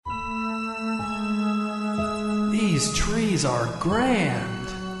These trees are grand.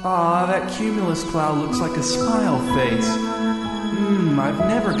 Ah, that cumulus cloud looks like a smile face. I've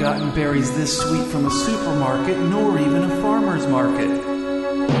never gotten berries this sweet from a supermarket, nor even a farmer's market.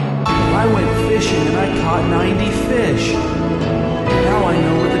 I went fishing and I caught 90 fish. Now I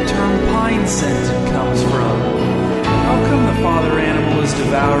know where the term pine-scented comes from. How come the father animal is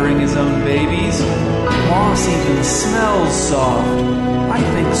devouring his own babies? Moss even smells soft. I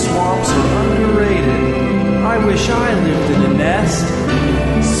think swamps are underrated. I wish I lived in a nest.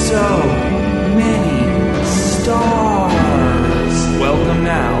 So many stars. Welcome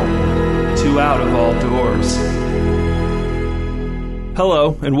now to Out of All Doors.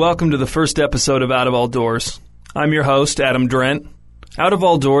 Hello, and welcome to the first episode of Out of All Doors. I'm your host, Adam Drent. Out of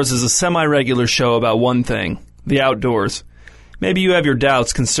All Doors is a semi-regular show about one thing, the outdoors. Maybe you have your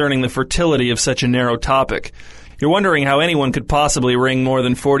doubts concerning the fertility of such a narrow topic. You're wondering how anyone could possibly wring more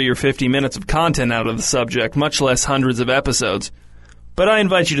than 40 or 50 minutes of content out of the subject, much less hundreds of episodes. But I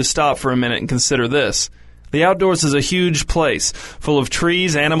invite you to stop for a minute and consider this. The outdoors is a huge place, full of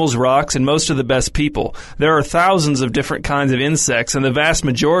trees, animals, rocks, and most of the best people. There are thousands of different kinds of insects, and the vast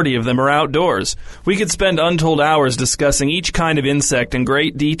majority of them are outdoors. We could spend untold hours discussing each kind of insect in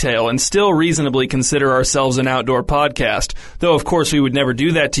great detail and still reasonably consider ourselves an outdoor podcast. Though, of course, we would never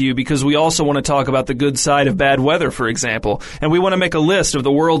do that to you because we also want to talk about the good side of bad weather, for example, and we want to make a list of the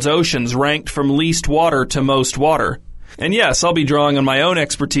world's oceans ranked from least water to most water. And yes, I'll be drawing on my own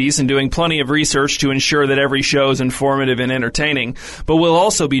expertise and doing plenty of research to ensure that every show is informative and entertaining, but we'll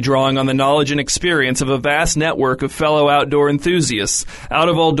also be drawing on the knowledge and experience of a vast network of fellow outdoor enthusiasts,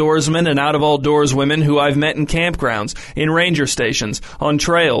 out-of-all-doorsmen and out-of-all-doors-women who I've met in campgrounds, in ranger stations, on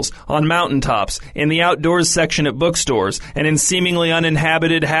trails, on mountaintops, in the outdoors section at bookstores, and in seemingly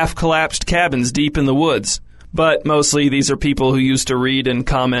uninhabited, half-collapsed cabins deep in the woods. But mostly these are people who used to read and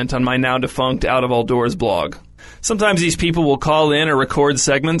comment on my now-defunct Out of All Doors blog. Sometimes these people will call in or record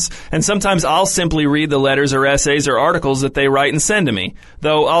segments, and sometimes I'll simply read the letters or essays or articles that they write and send to me,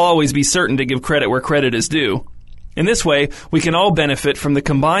 though I'll always be certain to give credit where credit is due. In this way, we can all benefit from the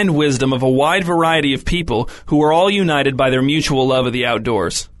combined wisdom of a wide variety of people who are all united by their mutual love of the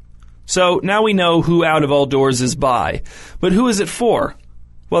outdoors. So now we know who Out of All Doors is by, but who is it for?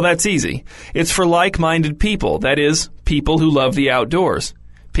 Well, that's easy. It's for like-minded people, that is, people who love the outdoors.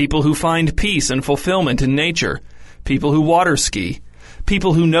 People who find peace and fulfillment in nature. People who water ski.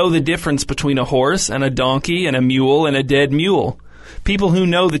 People who know the difference between a horse and a donkey and a mule and a dead mule. People who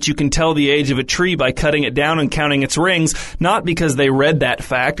know that you can tell the age of a tree by cutting it down and counting its rings, not because they read that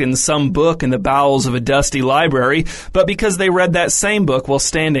fact in some book in the bowels of a dusty library, but because they read that same book while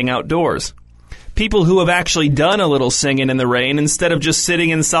standing outdoors. People who have actually done a little singing in the rain instead of just sitting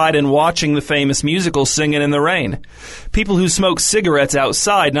inside and watching the famous musical Singin' in the Rain. People who smoke cigarettes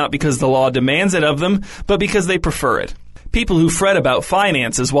outside not because the law demands it of them, but because they prefer it. People who fret about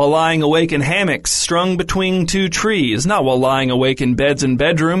finances while lying awake in hammocks strung between two trees, not while lying awake in beds and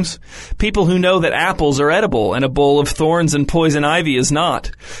bedrooms. People who know that apples are edible and a bowl of thorns and poison ivy is not.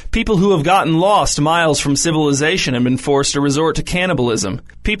 People who have gotten lost miles from civilization and been forced to resort to cannibalism.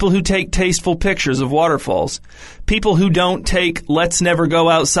 People who take tasteful pictures of waterfalls. People who don't take "let's never go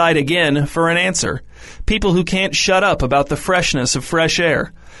outside again" for an answer. People who can't shut up about the freshness of fresh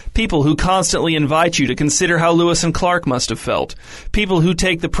air. People who constantly invite you to consider how Lewis and Clark must have felt. People who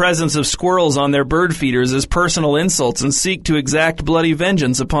take the presence of squirrels on their bird feeders as personal insults and seek to exact bloody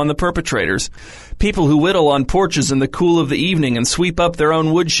vengeance upon the perpetrators. People who whittle on porches in the cool of the evening and sweep up their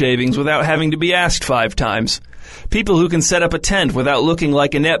own wood shavings without having to be asked 5 times. People who can set up a tent without looking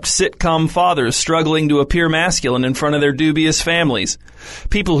like inept sitcom fathers struggling to appear masculine in front of their dubious families.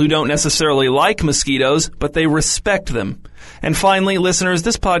 People who don't necessarily like mosquitoes, but they respect them. And finally, listeners,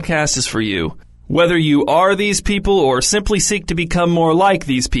 this podcast is for you. Whether you are these people or simply seek to become more like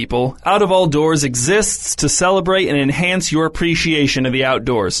these people, Out of All Doors exists to celebrate and enhance your appreciation of the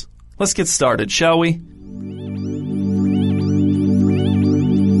outdoors. Let's get started, shall we?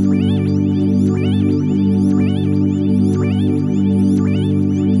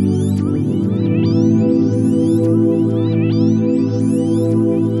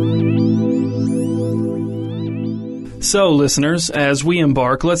 So, listeners, as we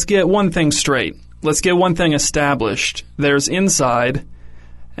embark, let's get one thing straight. Let's get one thing established. There's inside,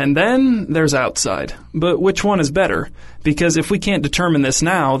 and then there's outside. But which one is better? Because if we can't determine this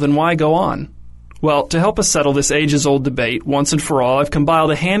now, then why go on? Well, to help us settle this ages-old debate once and for all, I've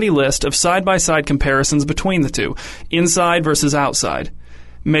compiled a handy list of side-by-side comparisons between the two, inside versus outside.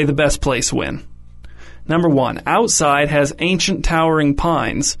 May the best place win. Number 1, outside has ancient towering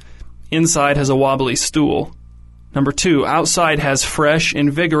pines. Inside has a wobbly stool. Number 2, outside has fresh,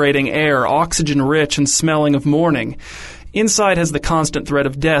 invigorating air, oxygen-rich and smelling of morning. Inside has the constant threat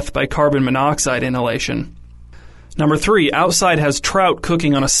of death by carbon monoxide inhalation. Number 3, outside has trout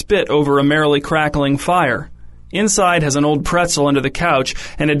cooking on a spit over a merrily crackling fire. Inside has an old pretzel under the couch,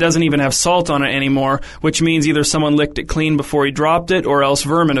 and it doesn't even have salt on it anymore, which means either someone licked it clean before he dropped it, or else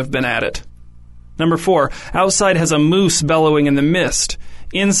vermin have been at it. Number 4, outside has a moose bellowing in the mist.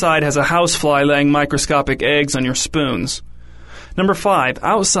 Inside has a housefly laying microscopic eggs on your spoons. Number 5,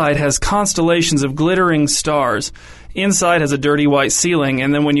 outside has constellations of glittering stars. Inside has a dirty white ceiling,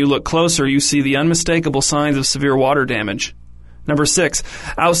 and then when you look closer, you see the unmistakable signs of severe water damage. Number 6,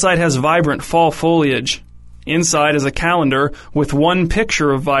 outside has vibrant fall foliage. Inside is a calendar with one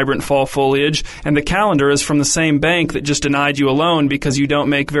picture of vibrant fall foliage, and the calendar is from the same bank that just denied you a loan because you don't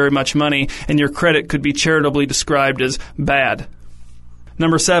make very much money and your credit could be charitably described as bad.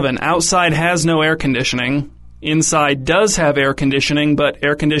 Number 7, outside has no air conditioning. Inside does have air conditioning, but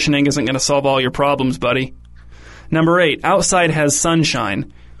air conditioning isn't going to solve all your problems, buddy. Number 8, outside has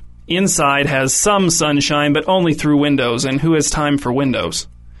sunshine. Inside has some sunshine, but only through windows, and who has time for windows?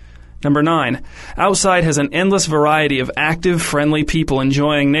 Number 9, outside has an endless variety of active, friendly people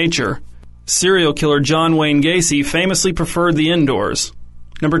enjoying nature. Serial killer John Wayne Gacy famously preferred the indoors.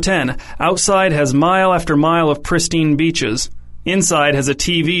 Number 10, outside has mile after mile of pristine beaches. Inside has a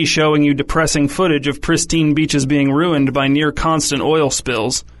TV showing you depressing footage of pristine beaches being ruined by near-constant oil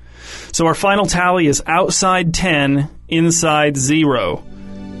spills. So our final tally is outside 10, inside 0.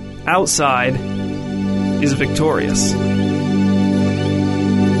 Outside is victorious.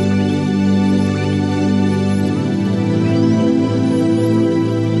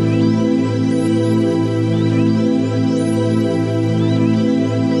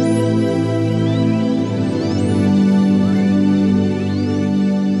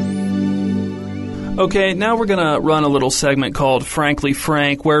 Okay, now we're going to run a little segment called Frankly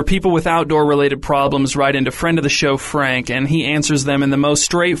Frank, where people with outdoor-related problems write into friend of the show Frank, and he answers them in the most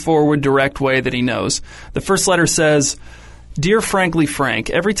straightforward, direct way that he knows. The first letter says, Dear Frankly Frank,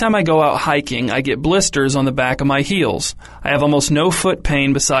 every time I go out hiking, I get blisters on the back of my heels. I have almost no foot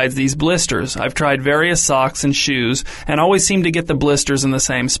pain besides these blisters. I've tried various socks and shoes, and always seem to get the blisters in the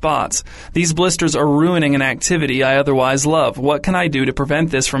same spots. These blisters are ruining an activity I otherwise love. What can I do to prevent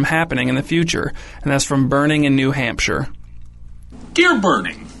this from happening in the future? And that's from Burning in New Hampshire. Dear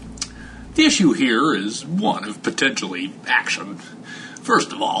Burning, the issue here is one of potentially action.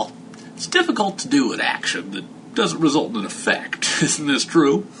 First of all, it's difficult to do an action that doesn't result in an effect. Isn't this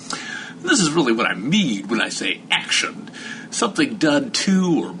true? This is really what I mean when I say action. Something done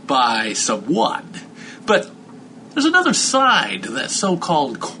to or by someone. But there's another side to that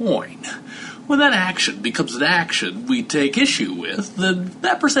so-called coin. When that action becomes an action we take issue with, then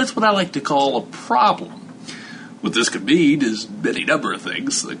that presents what I like to call a problem. What this could mean is any number of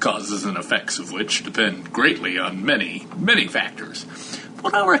things, the causes and effects of which depend greatly on many, many factors.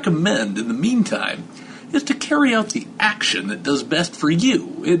 What I recommend in the meantime is to carry out the action that does best for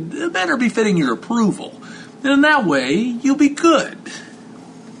you in a manner befitting your approval. And in that way, you'll be good.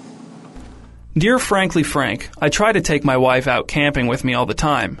 Dear Frankly Frank, I try to take my wife out camping with me all the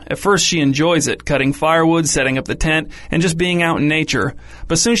time. At first she enjoys it, cutting firewood, setting up the tent, and just being out in nature.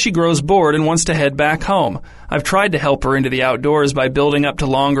 But soon she grows bored and wants to head back home. I've tried to help her into the outdoors by building up to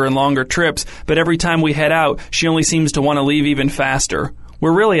longer and longer trips, but every time we head out, she only seems to want to leave even faster.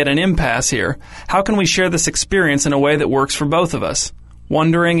 We're really at an impasse here. How can we share this experience in a way that works for both of us?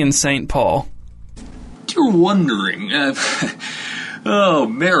 Wondering in St. Paul. You're wondering.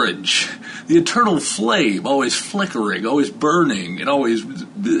 Marriage. The eternal flame, always flickering, always burning, and always,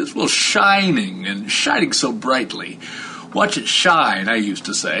 shining, and shining so brightly. Watch it shine, I used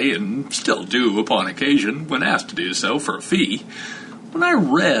to say, and still do upon occasion, when asked to do so for a fee. When I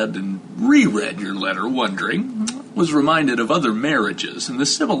read and reread your letter, wondering, was reminded of other marriages and the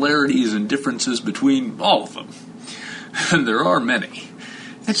similarities and differences between all of them. And there are many.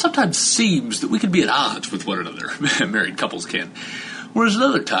 It sometimes seems that we can be at odds with one another, married couples can, whereas at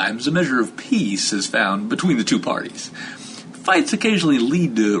other times a measure of peace is found between the two parties. Fights occasionally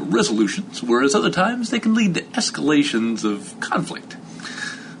lead to resolutions, whereas other times they can lead to escalations of conflict.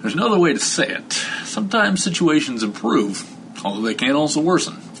 There's no other way to say it. Sometimes situations improve, although they can also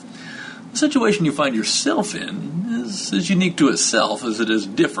worsen. The situation you find yourself in is as unique to itself as it is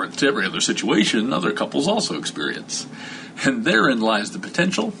different to every other situation other couples also experience. And therein lies the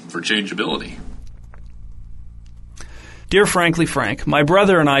potential for changeability. Dear Frankly Frank, my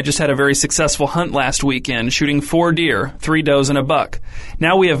brother and I just had a very successful hunt last weekend, shooting 4 deer, 3 does and a buck.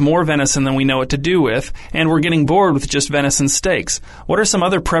 Now we have more venison than we know what to do with, and we're getting bored with just venison steaks. What are some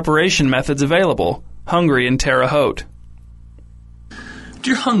other preparation methods available? Hungry in Terre Haute.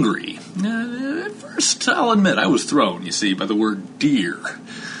 Dear Hungry, at first I'll admit I was thrown, you see, by the word dear.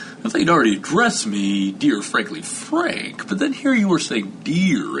 I thought you'd already addressed me, dear Frankly Frank, but then here you were saying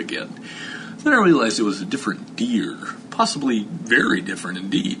dear again. Then I realized it was a different dear, possibly very different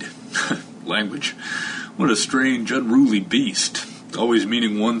indeed. Language. What a strange, unruly beast, always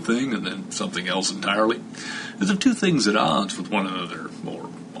meaning one thing and then something else entirely, as if two things at odds with one another, or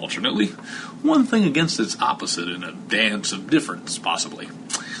alternately, one thing against its opposite in a dance of difference, possibly.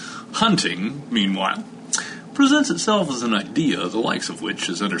 Hunting, meanwhile, presents itself as an idea, the likes of which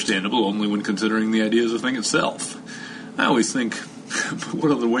is understandable only when considering the idea as a thing itself. I always think,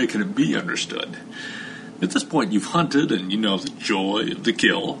 what other way can it be understood? At this point you've hunted and you know the joy of the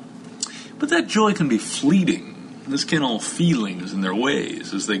kill, but that joy can be fleeting, as can all feelings in their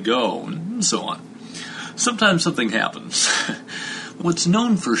ways as they go, and so on. Sometimes something happens. What's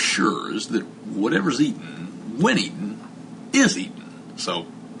known for sure is that whatever's eaten, when eaten, is eaten. So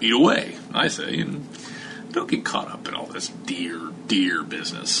eat away, I say, and don't get caught up in all this dear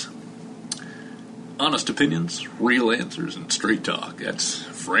business. Honest opinions, real answers, and straight talk. That's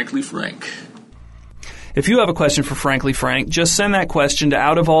Frankly Frank. If you have a question for Frankly Frank, just send that question to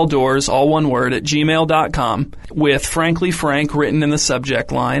outofalldoors, all one word, at gmail.com with Frankly Frank written in the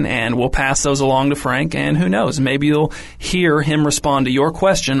subject line, and we'll pass those along to Frank, and who knows, maybe you'll hear him respond to your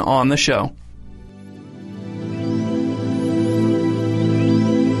question on the show.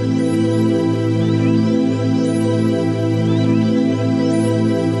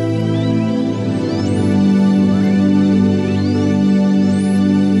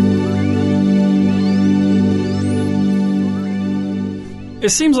 It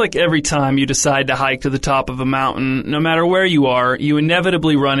seems like every time you decide to hike to the top of a mountain, no matter where you are, you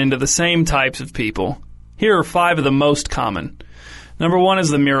inevitably run into the same types of people. Here are 5 of the most common. Number 1 is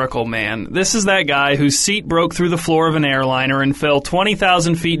the Miracle Man. This is that guy whose seat broke through the floor of an airliner and fell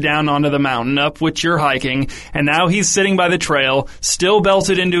 20,000 feet down onto the mountain up which you're hiking, and now he's sitting by the trail, still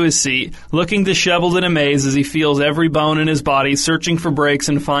belted into his seat, looking disheveled and amazed as he feels every bone in his body, searching for brakes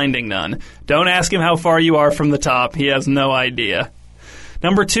and finding none. Don't ask him how far you are from the top. He has no idea.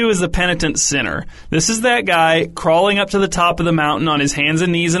 Number 2 is the Penitent Sinner. This is that guy crawling up to the top of the mountain on his hands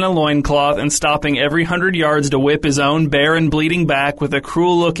and knees in a loincloth and stopping every 100 yards to whip his own bare and bleeding back with a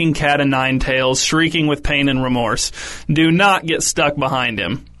cruel-looking cat o' nine tails, shrieking with pain and remorse. Do not get stuck behind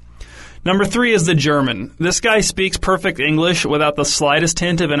him. Number 3 is the German. This guy speaks perfect English without the slightest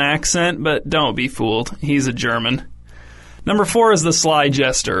hint of an accent, but don't be fooled. He's a German. Number 4 is the Sly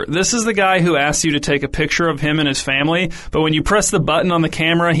Jester. This is the guy who asks you to take a picture of him and his family, but when you press the button on the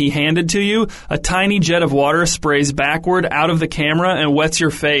camera he handed to you, a tiny jet of water sprays backward out of the camera and wets your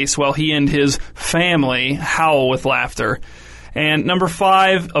face while he and his family howl with laughter. And number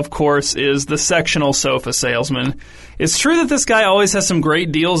 5, of course, is the sectional sofa salesman. It's true that this guy always has some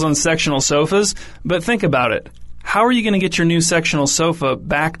great deals on sectional sofas, but think about it. How are you going to get your new sectional sofa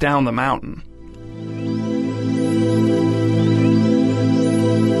back down the mountain?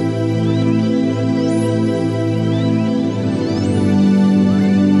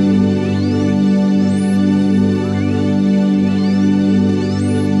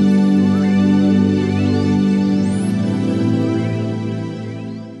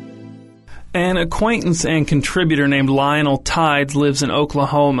 An acquaintance and contributor named Lionel Tides lives in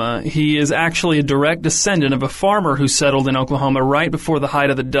Oklahoma. He is actually a direct descendant of a farmer who settled in Oklahoma right before the height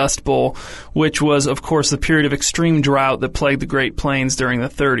of the Dust Bowl, which was, of course, the period of extreme drought that plagued the Great Plains during the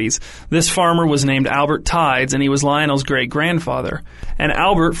 30s. This farmer was named Albert Tides, and he was Lionel's great-grandfather. And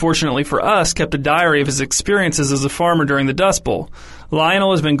Albert, fortunately for us, kept a diary of his experiences as a farmer during the Dust Bowl.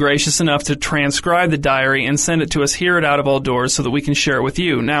 Lionel has been gracious enough to transcribe the diary and send it to us here at Out of All Doors so that we can share it with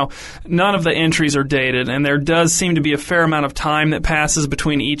you. Now, none of the entries are dated, and there does seem to be a fair amount of time that passes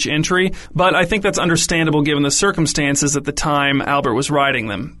between each entry, but I think that's understandable given the circumstances at the time Albert was writing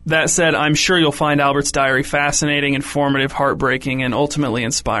them. That said, I'm sure you'll find Albert's diary fascinating, informative, heartbreaking, and ultimately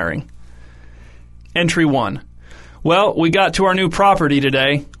inspiring. Entry 1. Well, we got to our new property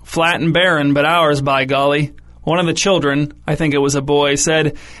today. Flat and barren, but ours, by golly. One of the children, I think it was a boy,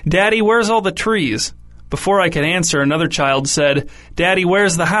 said, "Daddy, where's all the trees?" Before I could answer, another child said, "Daddy,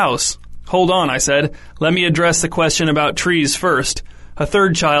 where's the house?" "Hold on," I said. "Let me address the question about trees first." A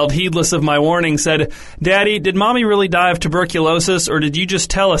third child, heedless of my warning, said, "Daddy, did Mommy really die of tuberculosis, or did you just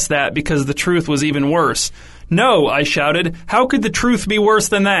tell us that because the truth was even worse?" "No," I shouted. "How could the truth be worse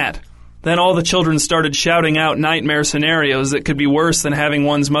than that?" Then all the children started shouting out nightmare scenarios that could be worse than having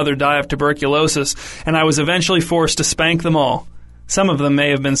one's mother die of tuberculosis, and I was eventually forced to spank them all. Some of them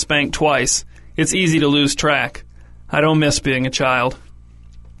may have been spanked twice. It's easy to lose track. I don't miss being a child.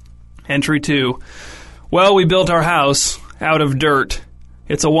 Entry 2. Well, we built our house out of dirt.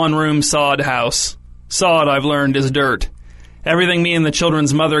 It's a one-room sod house. Sod, I've learned, is dirt. Everything me and the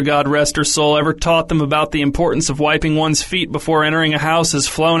children's mother, God rest her soul, ever taught them about the importance of wiping one's feet before entering a house has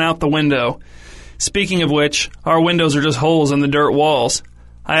flown out the window. Speaking of which, our windows are just holes in the dirt walls.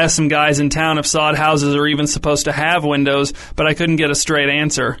 I asked some guys in town if sod houses are even supposed to have windows, but I couldn't get a straight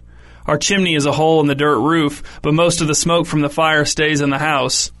answer. Our chimney is a hole in the dirt roof, but most of the smoke from the fire stays in the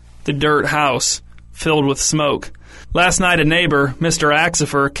house. The dirt house, filled with smoke. Last night a neighbor, Mr.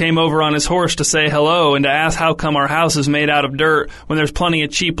 Axifer, came over on his horse to say hello and to ask how come our house is made out of dirt when there's plenty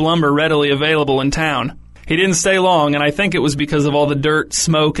of cheap lumber readily available in town. He didn't stay long, and I think it was because of all the dirt,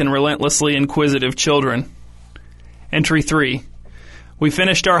 smoke, and relentlessly inquisitive children. Entry 3. We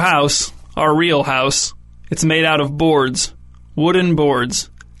finished our house, our real house. It's made out of boards, wooden boards.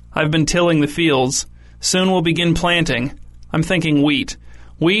 I've been tilling the fields. Soon we'll begin planting. I'm thinking wheat.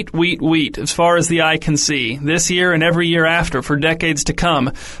 Wheat, wheat, wheat, as far as the eye can see, this year and every year after for decades to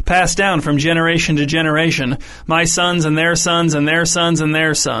come, passed down from generation to generation, my sons and their sons and their sons and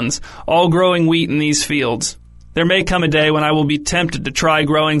their sons, all growing wheat in these fields. There may come a day when I will be tempted to try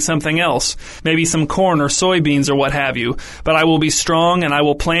growing something else, maybe some corn or soybeans or what have you, but I will be strong and I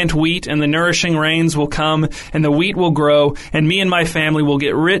will plant wheat and the nourishing rains will come and the wheat will grow and me and my family will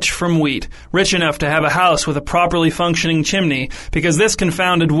get rich from wheat, rich enough to have a house with a properly functioning chimney, because this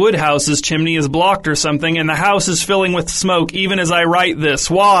confounded wood house's chimney is blocked or something and the house is filling with smoke even as I write this.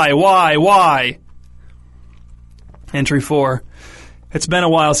 Why? Entry 4. It's been a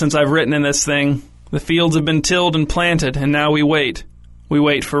while since I've written in this thing. The fields have been tilled and planted, and now we wait. We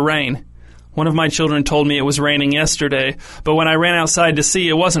wait for rain. One of my children told me it was raining yesterday, but when I ran outside to see,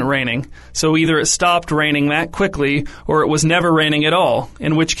 it wasn't raining. So either it stopped raining that quickly, or it was never raining at all,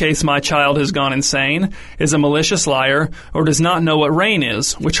 in which case my child has gone insane, is a malicious liar, or does not know what rain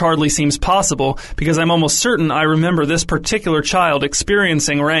is, which hardly seems possible, because I'm almost certain I remember this particular child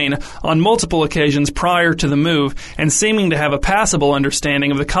experiencing rain on multiple occasions prior to the move, and seeming to have a passable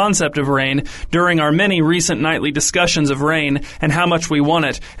understanding of the concept of rain during our many recent nightly discussions of rain, and how much we want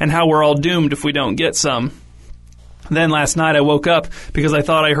it, and how we're all doomed if we don't get some. Then last night I woke up because I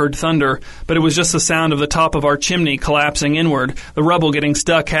thought I heard thunder, but it was just the sound of the top of our chimney collapsing inward, the rubble getting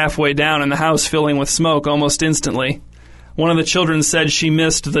stuck halfway down and the house filling with smoke almost instantly. One of the children said she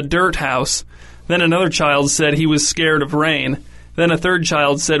missed the dirt house. Then another child said he was scared of rain. Then a third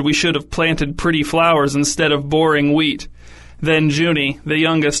child said we should have planted pretty flowers instead of boring wheat. Then Junie, the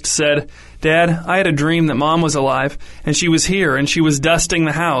youngest, said, "Dad, I had a dream that Mom was alive, and she was here, and she was dusting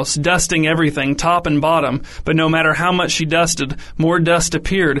the house, dusting everything, top and bottom, but no matter how much she dusted, more dust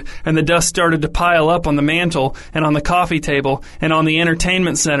appeared, and the dust started to pile up on the mantel, and on the coffee table, and on the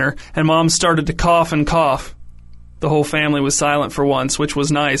entertainment center, and Mom started to cough and cough." The whole family was silent for once, which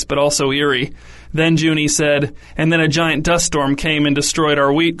was nice, but also eerie. Then Junie said, "And then a giant dust storm came and destroyed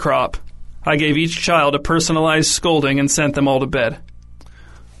our wheat crop." I gave each child a personalized scolding and sent them all to bed.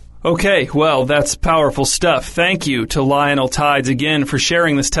 Okay, well, that's powerful stuff. Thank you to Lionel Tides again for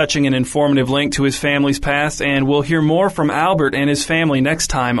sharing this touching and informative link to his family's past, and we'll hear more from Albert and his family next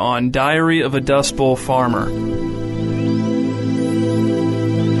time on Diary of a Dust Bowl Farmer.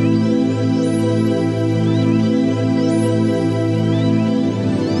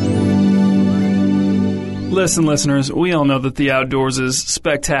 Listen, listeners, we all know that the outdoors is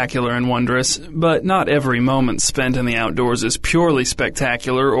spectacular and wondrous, but not every moment spent in the outdoors is purely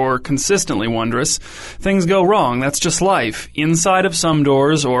spectacular or consistently wondrous. Things go wrong. That's just life. Inside of some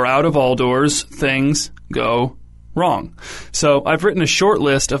doors or out of all doors, things go wrong. So I've written a short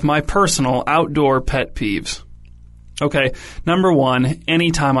list of my personal outdoor pet peeves. Okay, number 1,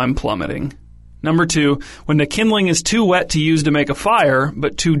 anytime I'm plummeting. Number 2, when the kindling is too wet to use to make a fire,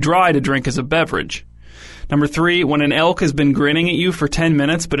 but too dry to drink as a beverage. Number 3, when an elk has been grinning at you for 10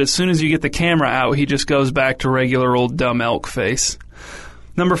 minutes, but as soon as you get the camera out, he just goes back to regular old dumb elk face.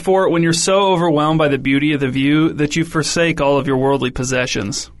 Number 4, when you're so overwhelmed by the beauty of the view that you forsake all of your worldly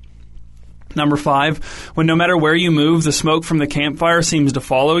possessions. Number 5, when no matter where you move, the smoke from the campfire seems to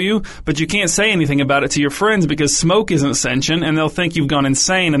follow you, but you can't say anything about it to your friends because smoke isn't sentient, and they'll think you've gone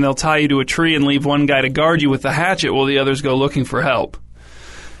insane, and they'll tie you to a tree and leave one guy to guard you with the hatchet while the others go looking for help.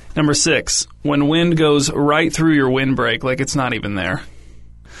 Number 6, when wind goes right through your windbreak like it's not even there.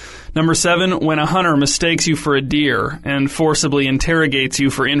 Number 7, when a hunter mistakes you for a deer and forcibly interrogates you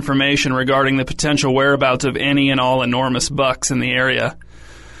for information regarding the potential whereabouts of any and all enormous bucks in the area.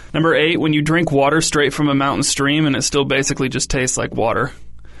 Number 8, when you drink water straight from a mountain stream and it still basically just tastes like water.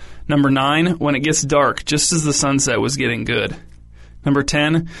 Number 9, when it gets dark just as the sunset was getting good. Number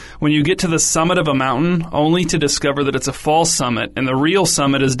 10, when you get to the summit of a mountain, only to discover that it's a false summit, and the real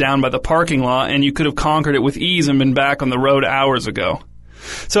summit is down by the parking lot, and you could have conquered it with ease and been back on the road hours ago.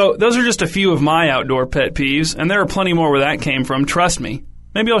 So, those are just a few of my outdoor pet peeves, and there are plenty more where that came from, trust me.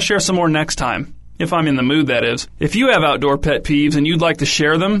 Maybe I'll share some more next time. If I'm in the mood, that is. If you have outdoor pet peeves and you'd like to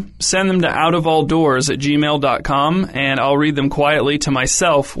share them, send them to outofalldoors@gmail.com, and I'll read them quietly to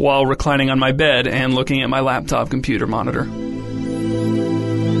myself while reclining on my bed and looking at my laptop computer monitor.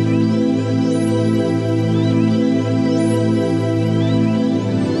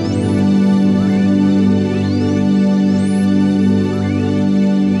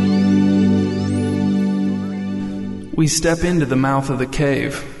 We step into the mouth of the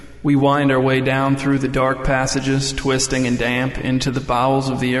cave. We wind our way down through the dark passages, twisting and damp, into the bowels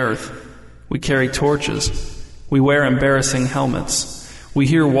of the earth. We carry torches. We wear embarrassing helmets. We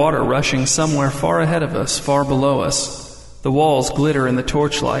hear water rushing somewhere far ahead of us, far below us. The walls glitter in the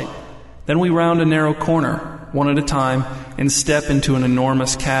torchlight. Then we round a narrow corner, one at a time, and step into an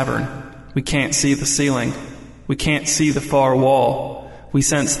enormous cavern. We can't see the ceiling. We can't see the far wall. We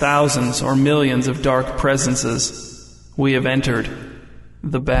sense thousands or millions of dark presences. We have entered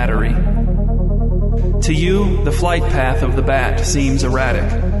the battery. To you, the flight path of the bat seems erratic,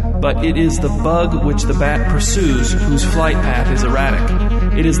 but it is the bug which the bat pursues whose flight path is erratic.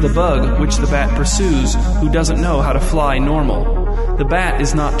 It is the bug which the bat pursues who doesn't know how to fly normal. The bat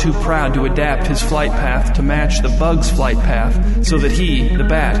is not too proud to adapt his flight path to match the bug's flight path so that he, the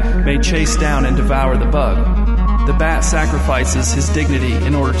bat, may chase down and devour the bug. The bat sacrifices his dignity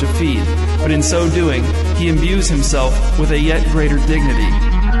in order to feed, but in so doing, he imbues himself with a yet greater dignity.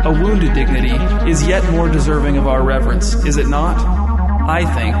 A wounded dignity is yet more deserving of our reverence, is it not? I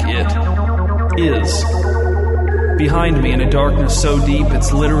think it is. Behind me, in a darkness so deep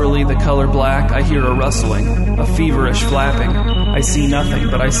it's literally the color black, I hear a rustling, a feverish flapping. I see nothing,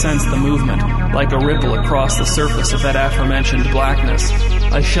 but I sense the movement, like a ripple across the surface of that aforementioned blackness.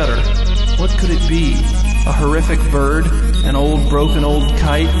 I shudder. What could it be? A horrific bird? An old broken old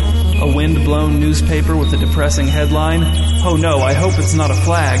kite? A wind-blown newspaper with a depressing headline? Oh no, I hope it's not a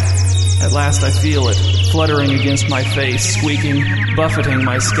flag. At last I feel it, fluttering against my face, squeaking, buffeting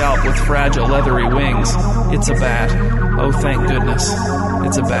my scalp with fragile leathery wings. It's a bat. Oh, thank goodness.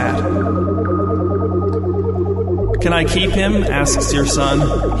 It's a bat. Can I keep him? Asks your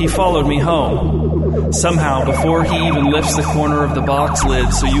son. He followed me home. Somehow, before he even lifts the corner of the box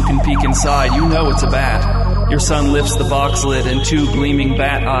lid so you can peek inside, you know it's a bat. Your son lifts the box lid and two gleaming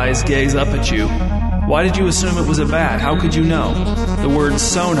bat eyes gaze up at you. Why did you assume it was a bat? How could you know? The word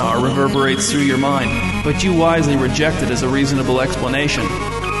sonar reverberates through your mind, but you wisely reject it as a reasonable explanation.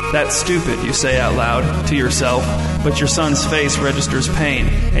 That's stupid, you say out loud, to yourself, but your son's face registers pain,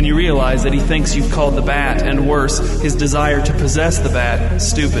 and you realize that he thinks you've called the bat, and worse, his desire to possess the bat,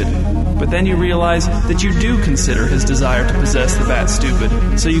 stupid. But then you realize that you do consider his desire to possess the bat stupid,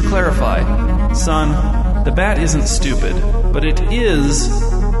 so you clarify. Son, the bat isn't stupid, but it is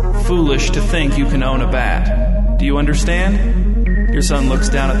foolish to think you can own a bat. Do you understand? Your son looks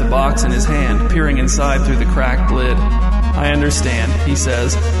down at the box in his hand, peering inside through the cracked lid. I understand, he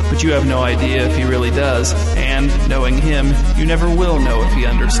says, but you have no idea if he really does, and, knowing him, you never will know if he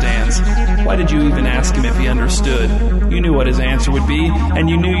understands. Why did you even ask him if he understood? You knew what his answer would be, and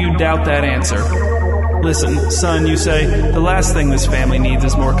you knew you'd doubt that answer. Listen, son, you say, the last thing this family needs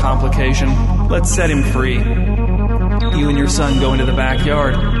is more complication. Let's set him free. You and your son go into the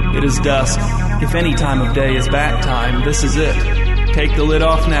backyard. It is dusk. If any time of day is bat time, this is it. Take the lid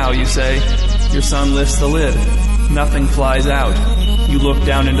off now, you say. Your son lifts the lid. Nothing flies out. You look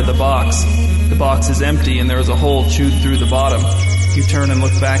down into the box. The box is empty and there is a hole chewed through the bottom. You turn and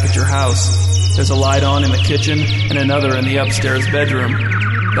look back at your house. There's a light on in the kitchen and another in the upstairs bedroom.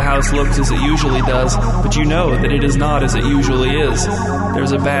 The house looks as it usually does, but you know that it is not as it usually is.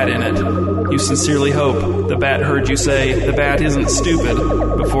 There's a bat in it. You sincerely hope the bat heard you say, "The bat isn't stupid,"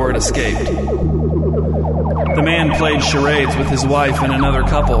 before it escaped. The man played charades with his wife and another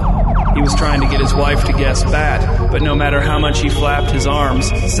couple. He was trying to get his wife to guess bat, but no matter how much he flapped his arms,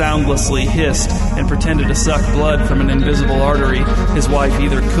 soundlessly hissed, and pretended to suck blood from an invisible artery, his wife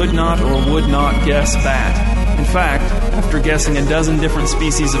either could not or would not guess bat. In fact, after guessing a dozen different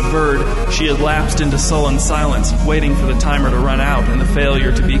species of bird, she had lapsed into sullen silence, waiting for the timer to run out and the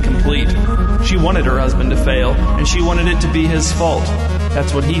failure to be complete. She wanted her husband to fail, and she wanted it to be his fault.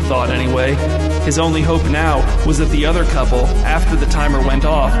 That's what he thought anyway. His only hope now was that the other couple, after the timer went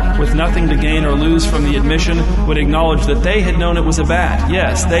off, with nothing to gain or lose from the admission, would acknowledge that they had known it was a bat.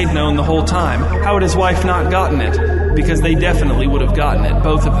 Yes, they'd known the whole time. How had his wife not gotten it? Because they definitely would have gotten it,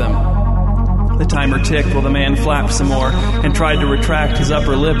 both of them. The timer ticked while the man flapped some more and tried to retract his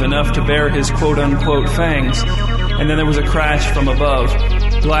upper lip enough to bare his quote-unquote fangs. And then there was a crash from above.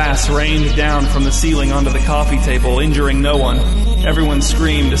 Glass rained down from the ceiling onto the coffee table, injuring no one. Everyone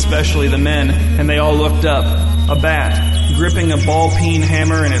screamed, especially the men, and they all looked up. A bat, gripping a ball-peen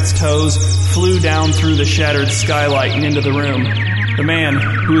hammer in its toes, flew down through the shattered skylight and into the room. The man,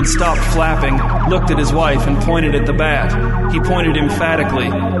 who had stopped flapping, looked at his wife and pointed at the bat. He pointed emphatically.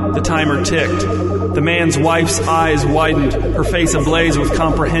 The timer ticked. The man's wife's eyes widened, her face ablaze with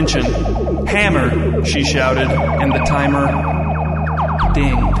comprehension. "Hammer!" she shouted, and the timer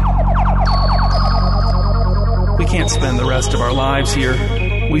dinged. We can't spend the rest of our lives here.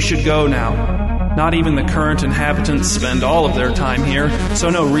 We should go now. Not even the current inhabitants spend all of their time here, so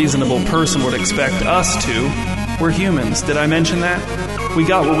no reasonable person would expect us to. We're humans, did I mention that? We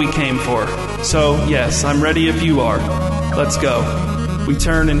got what we came for. So, yes, I'm ready if you are. Let's go. We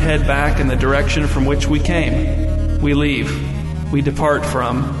turn and head back in the direction from which we came. We leave. We depart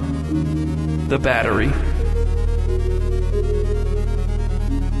from the Battery.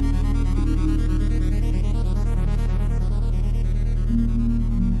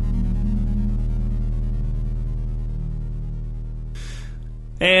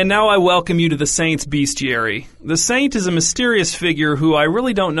 And now I welcome you to the Saint's Bestiary. The Saint is a mysterious figure who I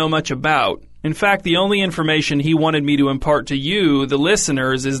really don't know much about. In fact, the only information he wanted me to impart to you, the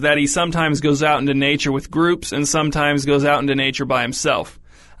listeners, is that he sometimes goes out into nature with groups and sometimes goes out into nature by himself.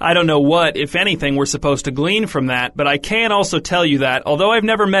 I don't know what, if anything, we're supposed to glean from that, but I can also tell you that, although I've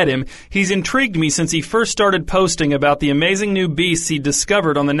never met him, he's intrigued me since he first started posting about the amazing new beasts he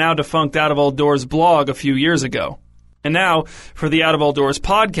discovered on the now-defunct Out of All Doors blog a few years ago. And now, for the Out of All Doors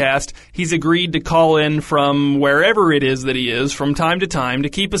podcast, he's agreed to call in from wherever it is that he is from time to time to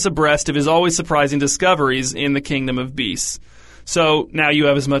keep us abreast of his always surprising discoveries in the kingdom of beasts. So, now you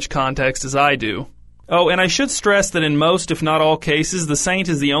have as much context as I do. Oh, and I should stress that in most, if not all cases, the Saint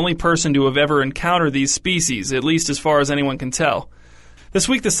is the only person to have ever encountered these species, at least as far as anyone can tell. This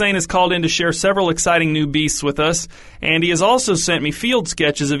week, the Saint is called in to share several exciting new beasts with us, and he has also sent me field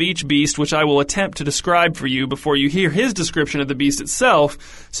sketches of each beast, which I will attempt to describe for you before you hear his description of the beast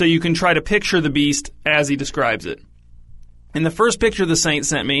itself, so you can try to picture the beast as he describes it. In the first picture the Saint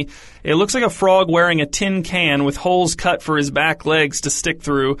sent me, it looks like a frog wearing a tin can with holes cut for his back legs to stick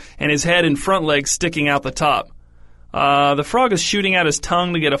through, and his head and front legs sticking out the top. The frog is shooting out his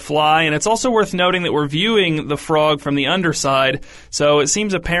tongue to get a fly, and it's also worth noting that we're viewing the frog from the underside, so it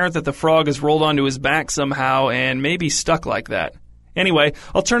seems apparent that the frog is rolled onto his back somehow and maybe stuck like that. Anyway,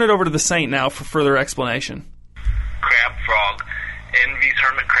 I'll turn it over to the Saint now for further explanation. Crab frog envies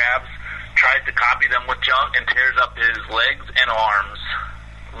hermit crabs, tries to copy them with junk, and tears up his legs and arms.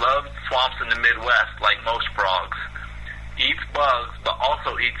 Loves swamps in the Midwest like most frogs. Eats bugs, but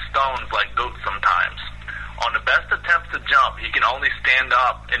also eats stones like goats sometimes. On the best attempts to jump, he can only stand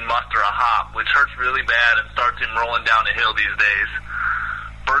up and muster a hop, which hurts really bad and starts him rolling down a hill these days.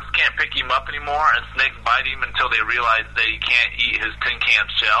 Birds can't pick him up anymore, and snakes bite him until they realize that he can't eat his tin can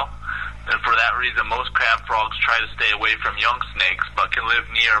shell. And for that reason, most crab frogs try to stay away from young snakes, but can live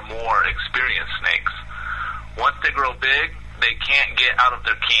near more experienced snakes. Once they grow big, they can't get out of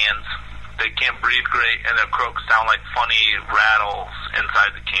their cans. They can't breathe great, and their croaks sound like funny rattles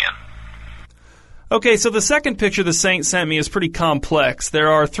inside the can. Okay, so the second picture the Saint sent me is pretty complex.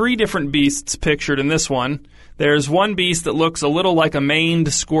 There are 3 different beasts pictured in this one. There's one beast that looks a little like a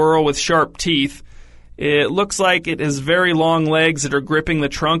maned squirrel with sharp teeth. It looks like it has very long legs that are gripping the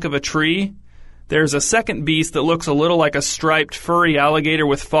trunk of a tree. There's a second beast that looks a little like a striped furry alligator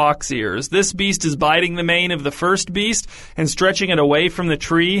with fox ears. This beast is biting the mane of the first beast and stretching it away from the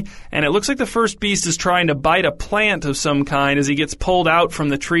tree, and it looks like the first beast is trying to bite a plant of some kind as he gets pulled out from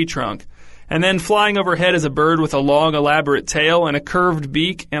the tree trunk. And then flying overhead is a bird with a long, elaborate tail and a curved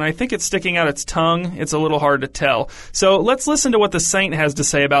beak, and I think it's sticking out its tongue. It's a little hard to tell. So let's listen to what the Saint has to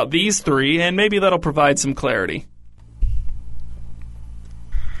say about these 3, and maybe that'll provide some clarity.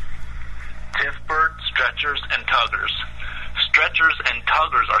 Tiffbird, stretchers, and tuggers. Stretchers and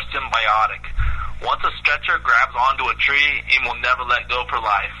tuggers are symbiotic. Once a stretcher grabs onto a tree, he will never let go for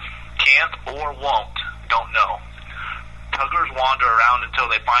life. Can't or won't, don't know. Tuggers wander around until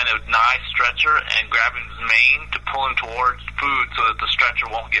they find a nice stretcher and grab his mane to pull him towards food so that the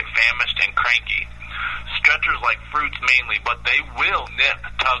stretcher won't get famished and cranky. Stretchers like fruits mainly, but they will nip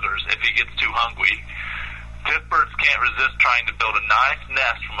tuggers if he gets too hungry. Tiffbirds can't resist trying to build a nice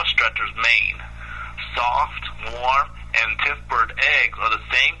nest from a stretcher's mane. Soft, warm, and tiffbird eggs are the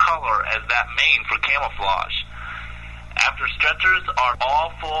same color as that mane for camouflage. After stretchers are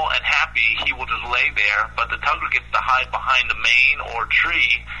all full and happy, he will just lay there, but the tugger gets to hide behind a mane or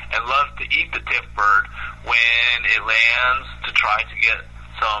tree and loves to eat the tiff bird when it lands to try to get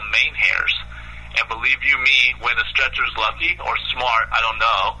some mane hairs. And believe you me, when a stretcher's lucky or smart, I don't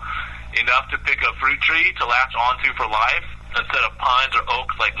know, enough to pick a fruit tree to latch onto for life instead of pines or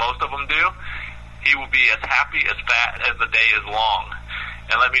oaks like most of them do, he will be as happy as fat as the day is long.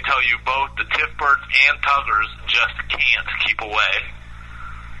 And let me tell you, both the tiff birds and tuggers just can't keep away.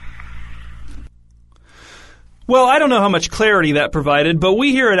 Well, I don't know how much clarity that provided, but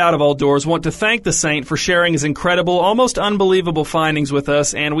we here at Out of All Doors want to thank the Saint for sharing his incredible, almost unbelievable findings with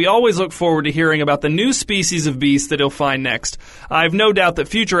us, and we always look forward to hearing about the new species of beast that he'll find next. I've no doubt that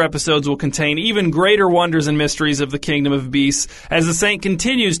future episodes will contain even greater wonders and mysteries of the kingdom of beasts as the Saint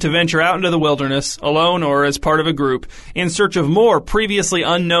continues to venture out into the wilderness, alone or as part of a group, in search of more previously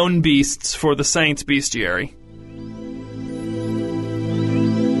unknown beasts for the Saint's bestiary.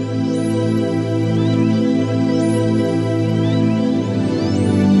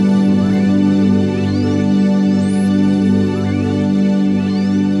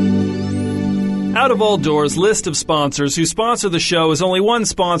 Out of All Doors' list of sponsors who sponsor the show is only one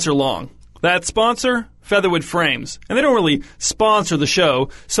sponsor long. That sponsor? Featherwood Frames. And they don't really sponsor the show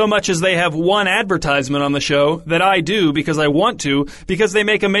so much as they have one advertisement on the show that I do because I want to, because they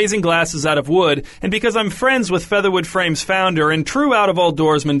make amazing glasses out of wood, and because I'm friends with Featherwood Frames founder and true Out of All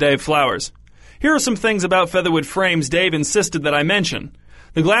Doorsman Dave Flowers. Here are some things about Featherwood Frames Dave insisted that I mention.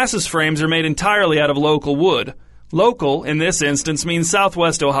 The glasses frames are made entirely out of local wood. Local, in this instance, means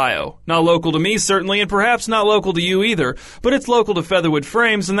Southwest Ohio. Not local to me, certainly, and perhaps not local to you either, but it's local to Featherwood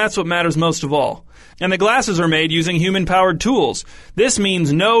Frames, and that's what matters most of all. And the glasses are made using human-powered tools. This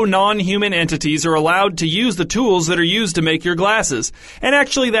means no non-human entities are allowed to use the tools that are used to make your glasses. And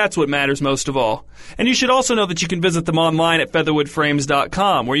actually, that's what matters most of all. And you should also know that you can visit them online at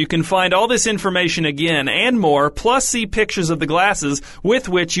featherwoodframes.com, where you can find all this information again and more, plus see pictures of the glasses with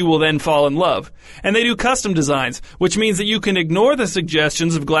which you will then fall in love. And they do custom designs, which means that you can ignore the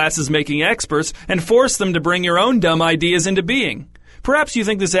suggestions of glasses-making experts and force them to bring your own dumb ideas into being. Perhaps you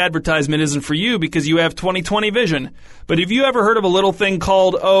think this advertisement isn't for you because you have 20/20 vision. But have you ever heard of a little thing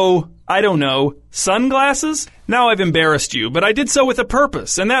called, sunglasses? Now I've embarrassed you, but I did so with a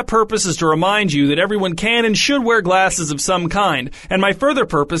purpose, and that purpose is to remind you that everyone can and should wear glasses of some kind, and my further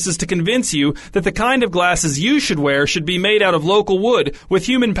purpose is to convince you that the kind of glasses you should wear should be made out of local wood with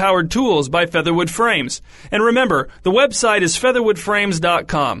human-powered tools by Featherwood Frames. And remember, the website is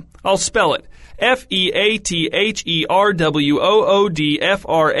featherwoodframes.com. I'll spell it.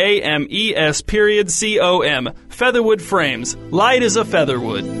 FEATHERWOODFRAMES.com. Featherwood Frames. Light as a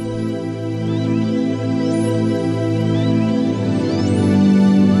featherwood.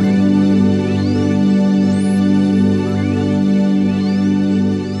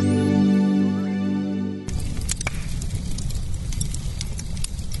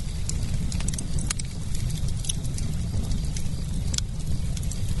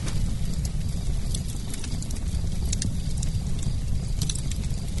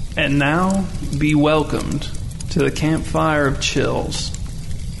 And now, be welcomed to the Campfire of Chills.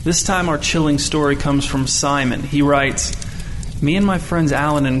 This time our chilling story comes from Simon. He writes, "Me and my friends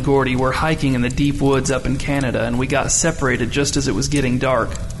Alan and Gordy were hiking in the deep woods up in Canada, and we got separated just as it was getting dark.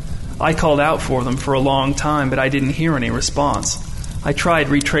 I called out for them for a long time, but I didn't hear any response. I tried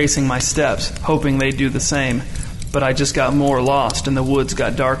retracing my steps, hoping they'd do the same, but I just got more lost, and the woods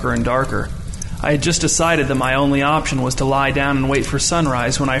got darker and darker. I had just decided that my only option was to lie down and wait for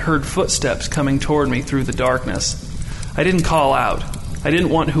sunrise when I heard footsteps coming toward me through the darkness. I didn't call out. I didn't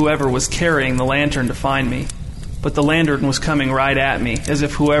want whoever was carrying the lantern to find me. But the lantern was coming right at me, as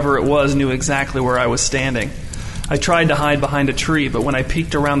if whoever it was knew exactly where I was standing. I tried to hide behind a tree, but when I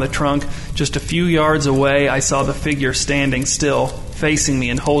peeked around the trunk, just a few yards away, I saw the figure standing still, facing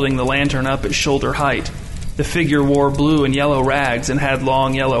me and holding the lantern up at shoulder height. The figure wore blue and yellow rags and had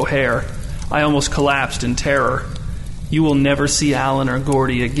long yellow hair. I almost collapsed in terror. 'You will never see Alan or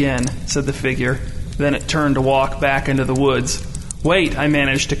Gordy again,' said the figure. Then it turned to walk back into the woods. 'Wait,' I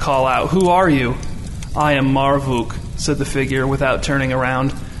managed to call out. 'Who are you?' 'I am Marvuk,' said the figure without turning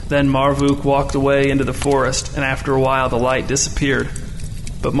around. Then Marvuk walked away into the forest, and after a while the light disappeared.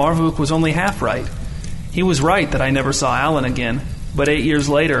 But Marvuk was only half right. He was right that I never saw Alan again. But 8 years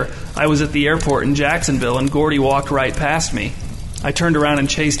later, I was at the airport in Jacksonville, and Gordy walked right past me. I turned around and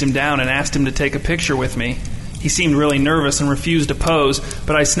chased him down and asked him to take a picture with me. He seemed really nervous and refused to pose,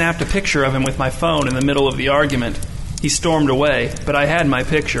 but I snapped a picture of him with my phone in the middle of the argument. He stormed away, but I had my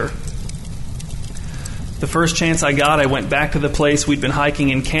picture. The first chance I got, I went back to the place we'd been hiking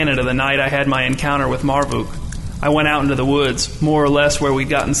in Canada the night I had my encounter with Marvuk. I went out into the woods, more or less where we'd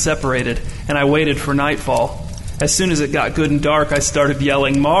gotten separated, and I waited for nightfall. As soon as it got good and dark, I started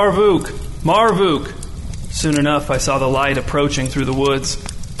yelling, "Marvuk! Marvuk!" Soon enough, I saw the light approaching through the woods.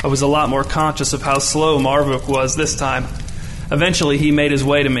 I was a lot more conscious of how slow Marvuk was this time. Eventually, he made his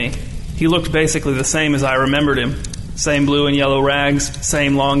way to me. He looked basically the same as I remembered him. Same blue and yellow rags,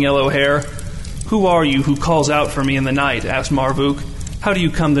 same long yellow hair. "Who are you who calls out for me in the night?" asked Marvuk. "How do you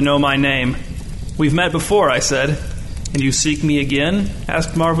come to know my name?" "We've met before," I said. "And you seek me again?"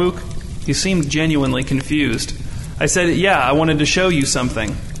 asked Marvuk. He seemed genuinely confused. I said, "Yeah, I wanted to show you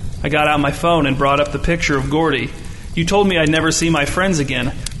something." I got out my phone and brought up the picture of Gordy. "You told me I'd never see my friends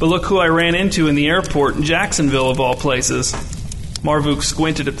again, but look who I ran into in the airport in Jacksonville, of all places." Marvuk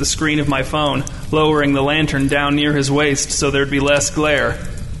squinted at the screen of my phone, lowering the lantern down near his waist so there'd be less glare.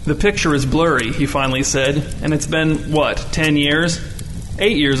 "The picture is blurry," he finally said, "and it's been, 10 years?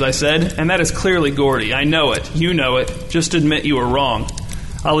 8 years, I said, and that is clearly Gordy. I know it. You know it. Just admit you were wrong."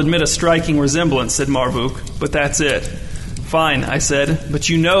 "I'll admit a striking resemblance," said Marvuk, "but that's it." "Fine," I said, "but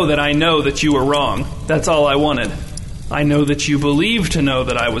you know that you were wrong. That's all I wanted." "I know that you believe to know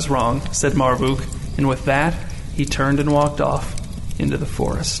that I was wrong," said Marvuk, and with that, he turned and walked off into the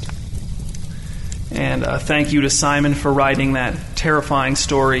forest. And thank you to Simon for writing that terrifying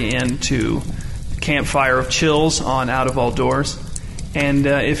story into Campfire of Chills on Out of All Doors. And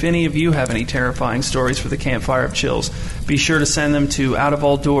if any of you have any terrifying stories for the Campfire of Chills, be sure to send them to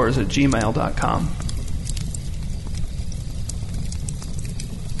outofalldoors@gmail.com.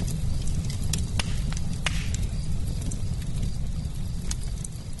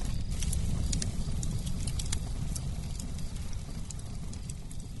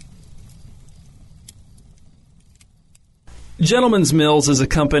 Gentleman's Mills is a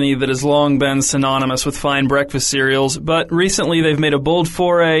company that has long been synonymous with fine breakfast cereals, but recently they've made a bold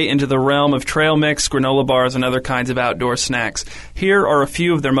foray into the realm of trail mix, granola bars, and other kinds of outdoor snacks. Here are a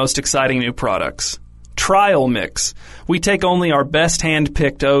few of their most exciting new products. Trial Mix. We take only our best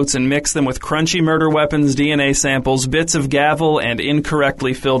hand-picked oats and mix them with crunchy murder weapons, DNA samples, bits of gavel, and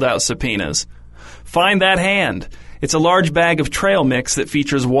incorrectly filled out subpoenas. Find that hand. It's a large bag of trail mix that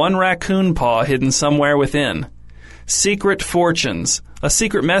features one raccoon paw hidden somewhere within. Secret Fortunes. A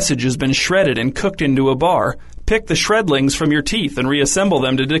secret message has been shredded and cooked into a bar. Pick the shredlings from your teeth and reassemble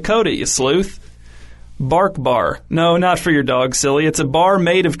them to decode it, you sleuth. Bark Bar. No, not for your dog, silly. It's a bar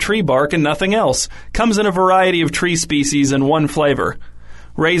made of tree bark and nothing else. Comes in a variety of tree species and one flavor.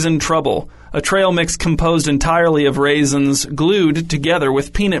 Raisin Trouble. A trail mix composed entirely of raisins glued together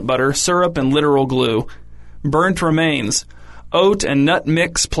with peanut butter, syrup, and literal glue. Burnt Remains. Oat and nut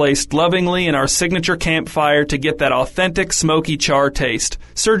mix placed lovingly in our signature campfire to get that authentic smoky char taste.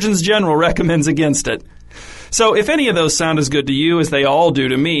 Surgeons General recommends against it. So if any of those sound as good to you as they all do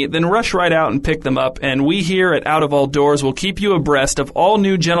to me, then rush right out and pick them up, and we here at Out of All Doors will keep you abreast of all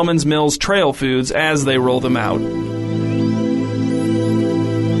new Gentleman's Mills trail foods as they roll them out.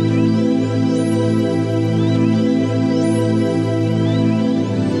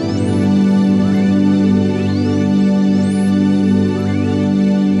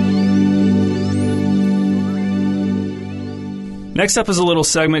 Next up is a little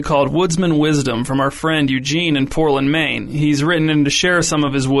segment called Woodsman Wisdom from our friend Eugene in Portland, Maine. He's written in to share some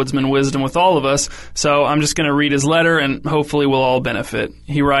of his woodsman wisdom with all of us, so I'm just going to read his letter and hopefully we'll all benefit.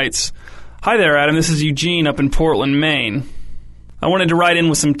 He writes, "Hi there, Adam. This is Eugene up in Portland, Maine. I wanted to write in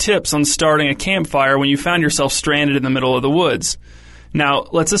with some tips on starting a campfire when you found yourself stranded in the middle of the woods. Now,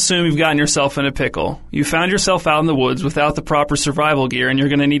 let's assume you've gotten yourself in a pickle. You found yourself out in the woods without the proper survival gear and you're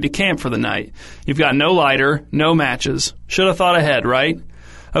going to need to camp for the night. You've got no lighter, no matches. Should have thought ahead, right?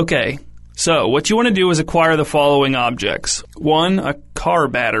 Okay, so what you want to do is acquire the following objects. 1, a car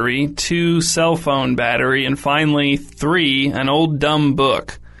battery, 2, cell phone battery, and finally 3, an old dumb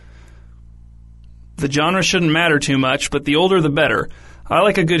book. The genre shouldn't matter too much, but the older the better. I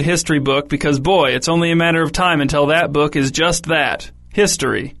like a good history book because, boy, it's only a matter of time until that book is just that.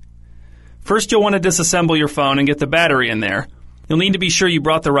 History. First, you'll want to disassemble your phone and get the battery in there. You'll need to be sure you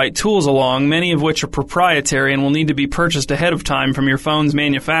brought the right tools along, many of which are proprietary and will need to be purchased ahead of time from your phone's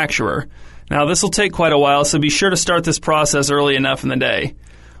manufacturer. Now, this will take quite a while, so be sure to start this process early enough in the day.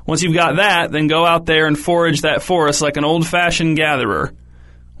 Once you've got that, then go out there and forage that forest like an old-fashioned gatherer.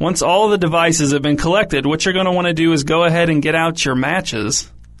 Once all of the devices have been collected, what you're going to want to do is go ahead and get out your matches.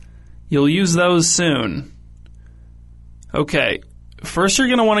 You'll use those soon. Okay. First, you're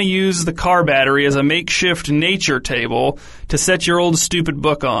going to want to use the car battery as a makeshift nature table to set your old stupid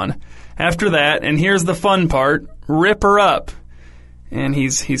book on. After that, and here's the fun part, rip her up. And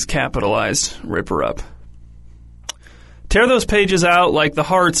he's capitalized, rip her up. Tear those pages out like the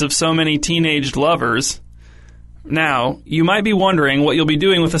hearts of so many teenaged lovers. Now, you might be wondering what you'll be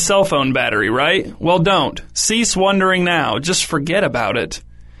doing with a cell phone battery, right? Well, don't. Cease wondering now. Just forget about it.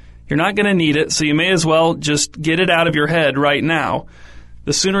 You're not going to need it, so you may as well just get it out of your head right now.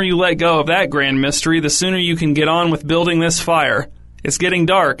 The sooner you let go of that grand mystery, the sooner you can get on with building this fire. It's getting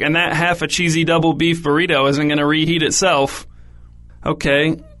dark, and that half a cheesy double beef burrito isn't going to reheat itself.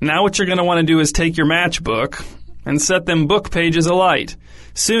 Okay, now what you're going to want to do is take your matchbook and set them book pages alight.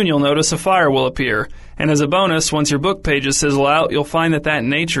 Soon you'll notice a fire will appear, and as a bonus, once your book pages sizzle out, you'll find that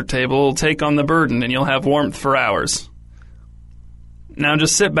nature table will take on the burden and you'll have warmth for hours. Now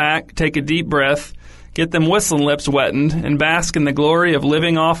just sit back, take a deep breath, get them whistling lips wettened, and bask in the glory of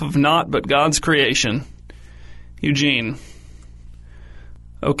living off of naught but God's creation. Eugene.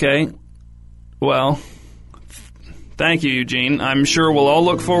 Okay, well, thank you, Eugene. I'm sure we'll all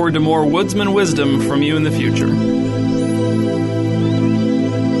look forward to more woodsman wisdom from you in the future.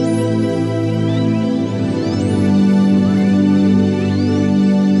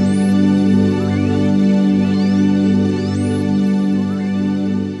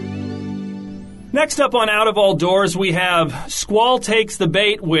 Next up on Out of All Doors, we have Squall Takes the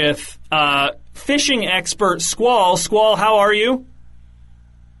Bait with fishing expert Squall. Squall, how are you?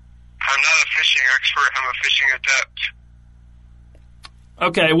 I'm not a fishing expert. I'm a fishing adept.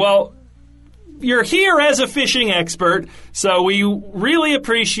 Okay, well, you're here as a fishing expert, so we really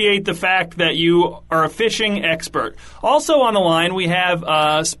appreciate the fact that you are a fishing expert. Also on the line, we have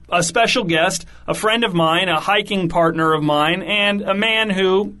a special guest, a friend of mine, a hiking partner of mine, and a man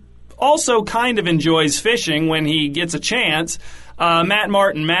who also kind of enjoys fishing when he gets a chance. Matt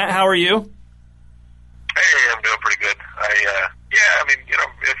Martin. Matt, how are you? Hey, I'm doing pretty good.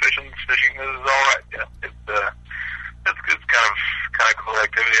 Fishing is all right. Yeah, it's kind of cool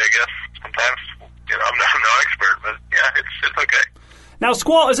activity, I guess. Sometimes, I'm no expert, but yeah, it's okay. Now,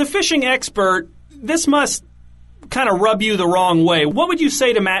 Squall, as a fishing expert, this must kind of rub you the wrong way. What would you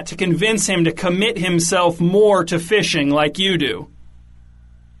say to Matt to convince him to commit himself more to fishing like you do?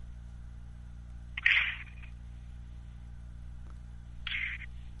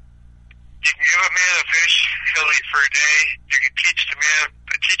 You can give a man a fish, he'll eat for a day. You can teach a man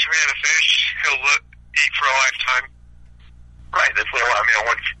to fish, he'll eat for a lifetime. Right, that's what I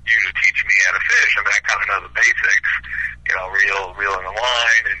want you to teach me how to fish. I kind of know the basics, reeling the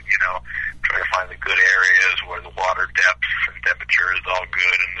line and, try to find the good areas where the water depth and temperature is all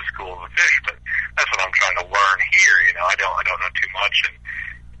good in the school of the fish. But that's what I'm trying to learn here. I don't know too much, and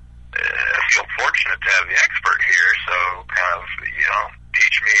I feel fortunate to have the expert here, so kind of,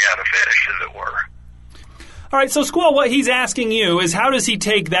 teach me how to fish, as it were. All right, so Squall, what he's asking you is how does he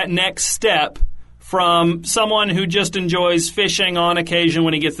take that next step from someone who just enjoys fishing on occasion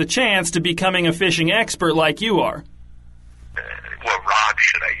when he gets the chance to becoming a fishing expert like you are? What rod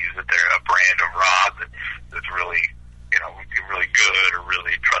should I use? Is there a brand of rod that's really, really good or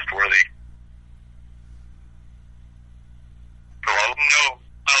really trustworthy? Well, no,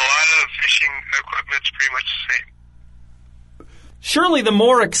 a lot of the fishing equipment's pretty much the same. Surely the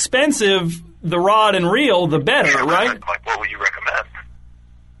more expensive the rod and reel, the better, right? Like, what would you recommend?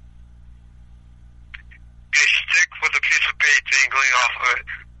 A stick with a piece of bait dangling off of it.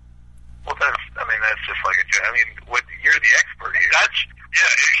 Well, that's just like you're the expert here. Yeah,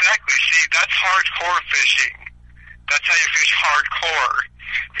 exactly. See, that's hardcore fishing. That's how you fish hardcore.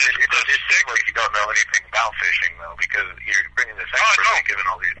 It doesn't seem like you don't know anything about fishing, though, because you're bringing this expert and giving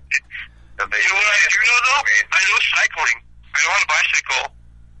all these. You know what I do know, though? I know cycling. I know how to bicycle.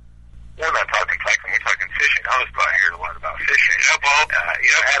 We're not talking cycling. We're talking fishing. I was here to learn about fishing. Yeah, well,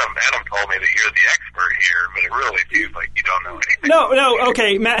 Adam told me that you're the expert here, but it really seems like you don't know anything. No,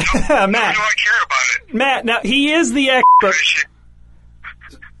 okay, Matt. Matt. I care about it. Matt, now, he is the expert.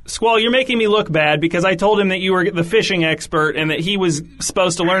 Squall, you're making me look bad because I told him that you were the fishing expert and that he was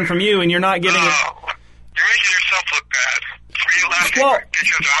supposed to learn from you, and you're not getting it. You're making yourself look bad. Are you laughing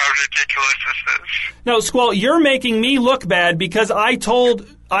because of how ridiculous this is? No, Squall, you're making me look bad because I told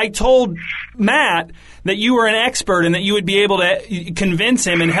Matt that you were an expert and that you would be able to convince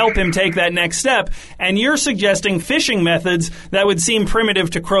him and help him take that next step, and you're suggesting fishing methods that would seem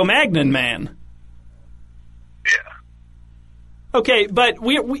primitive to Cro-Magnon man. Yeah. Okay, but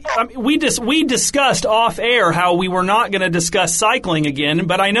we discussed off air how we were not going to discuss cycling again,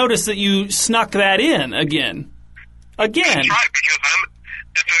 but I noticed that you snuck that in again. That's right, because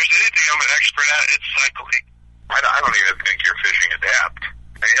if there's anything I'm an expert at, it's cycling. I don't even think you're fishing adept.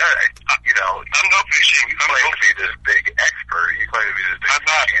 I'm no fishing. You claim to be this big expert. You claim to be this big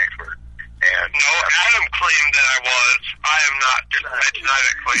fishing expert. And no, Adam claimed that I was. I am not. I deny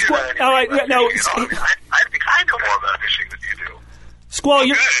that claim. I know more about fishing than you do. Squall,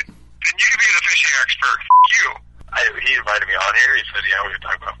 you're good. Then you can be the fishing expert. F*** you. he invited me on here. He said, yeah, we're going to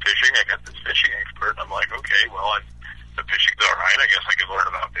talk about fishing. I got this fishing expert. I'm like, okay, well, the fishing's all right. I guess I can learn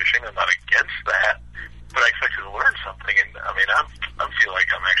about fishing. I'm not against that. But I expected to learn something. And, I mean, I feel like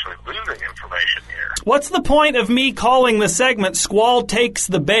I'm actually losing information here. What's the point of me calling the segment Squall Takes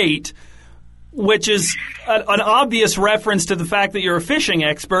the Bait, which is an obvious reference to the fact that you're a fishing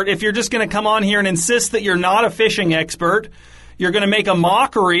expert? If you're just going to come on here and insist that you're not a fishing expert, you're going to make a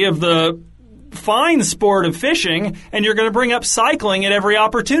mockery of the fine sport of fishing, and you're going to bring up cycling at every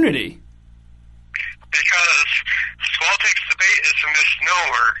opportunity. Because Squall Takes the Bait is a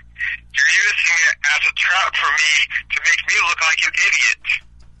misnomer. You're using it as a trap for me to make me look like an idiot.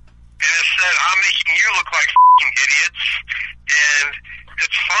 And instead, I'm making you look like f***ing idiots, and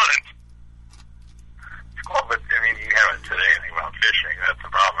it's fun. Well, but, I mean, you haven't said anything about fishing. That's the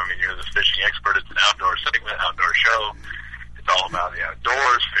problem. I mean, you're this fishing expert. It's an outdoor segment, outdoor show. It's all about the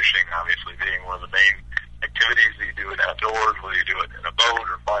outdoors. Fishing, obviously, being one of the main activities that you do in outdoors, whether you do it in a boat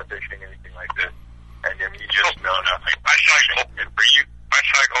or fly fishing, anything like this. And then you just know nothing. I cycle. And for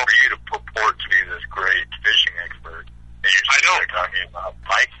you to purport to be this great fishing expert, and you're talking about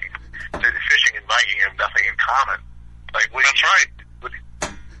biking. Fishing and biking have nothing in common. Like, that's right.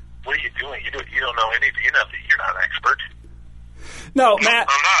 What are you doing? You don't know anything. You're not an expert. No, Matt.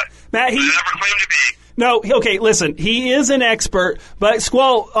 I'm not. Matt, I never claimed to be. No, okay, listen, he is an expert, but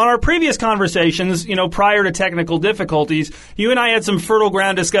Squall, on our previous conversations, prior to technical difficulties, you and I had some fertile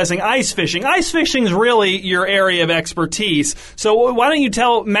ground discussing ice fishing. Ice fishing is really your area of expertise. So why don't you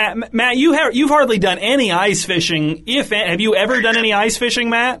tell Matt, you've hardly done any ice fishing. Have you ever done any ice fishing,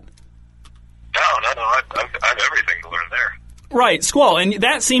 Matt? No, I've everything to learn there. Right, Squall, and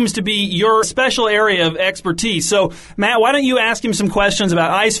that seems to be your special area of expertise. So, Matt, why don't you ask him some questions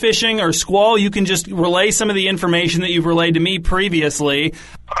about ice fishing, or Squall, you can just relay some of the information that you've relayed to me previously.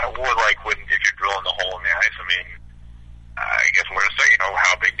 I would like when, if you're drilling the hole in the ice, I mean, I guess I'm going to say,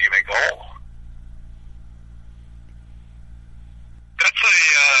 how big do you make the hole? That's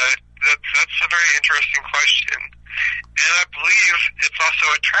a very interesting question. And I believe it's also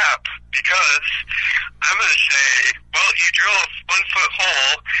a trap, because I'm going to say, well, you drill a 1-foot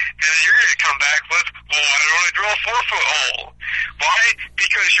hole, and then you're going to come back with, well, why don't I drill a 4-foot hole? Why?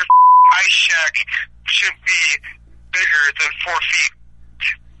 Because your ice shack shouldn't be bigger than 4 feet.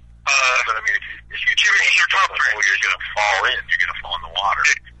 But I mean, if you drill a circumference, you're going to fall in. You're going to fall in the water.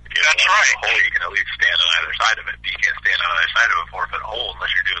 That's right. Hole, you can at least stand on either side of it. But you can't stand on either side of a 4-foot hole unless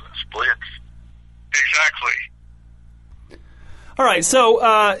you're doing the splits. Exactly. All right, so,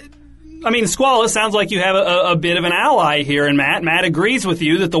 Squall, it sounds like you have a bit of an ally here in Matt. Matt agrees with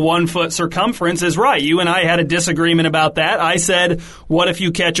you that the 1-foot circumference is right. You and I had a disagreement about that. I said, what if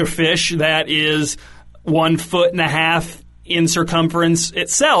you catch a fish that is 1.5 feet in circumference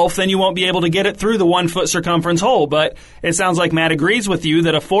itself, then you won't be able to get it through the 1-foot circumference hole. But it sounds like Matt agrees with you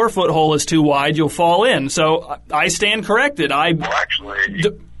that a 4-foot hole is too wide, you'll fall in. So I stand corrected. Well, actually,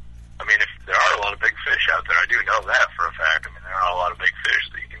 if there are a lot of big fish out there, I do know that for a fact. I mean, there are a lot of big fish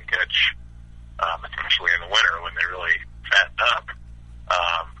that you can catch, especially in the winter when they really fatten up.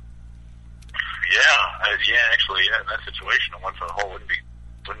 In that situation, a 1-foot hole wouldn't be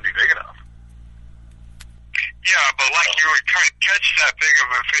big enough. Yeah, but you would catch that big of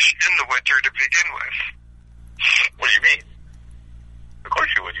a fish in the winter to begin with. What do you mean? Of course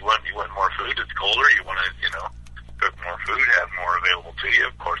you would. You want more food. It's colder. You want to, cook more food, have more available to you.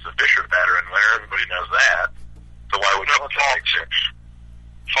 Of course, the fish are fatter in winter. Everybody knows that. So why would you want to take fish?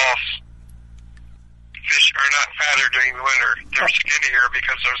 False. Fish are not fatter during the winter. They're skinnier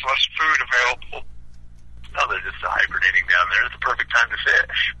because there's less food available. No, they're just hibernating down there. It's the perfect time to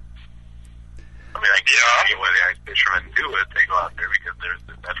fish. I mean, I get why the ice fishermen do it. They go out there because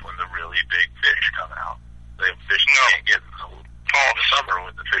that's when the really big fish come out. The fish can't get in the summer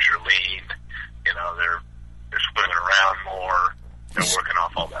when the fish are lean. They're swimming around more. They're working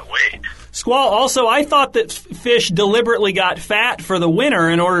off all that weight. Squall, also, I thought that fish deliberately got fat for the winter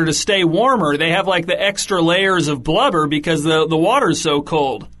in order to stay warmer. They have, the extra layers of blubber because the water's so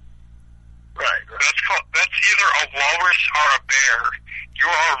cold. Right. That's either a walrus or a bear. You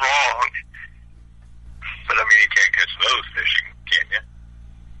are wrong. But, you can't catch those fishing, can you?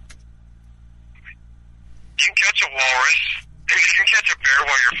 You can catch a walrus, and you can catch a bear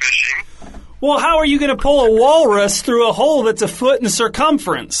while you're fishing. Well, how are you going to pull a walrus through a hole that's 1 foot in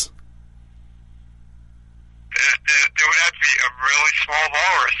circumference? It would have to be a really small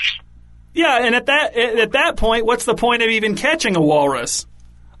walrus. Yeah, and at that point, what's the point of even catching a walrus?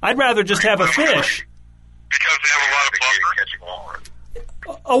 I'd rather just have a fish. Because they have a lot of blubber. Catching walrus.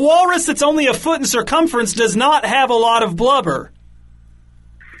 A walrus that's only 1 foot in circumference does not have a lot of blubber.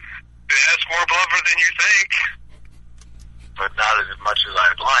 It has more blubber than you think. but not as much as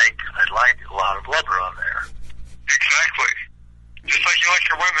I'd like. I'd like a lot of blubber on there. Exactly. Just like you like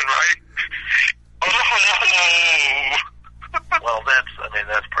your women, right? Oh! Well, that's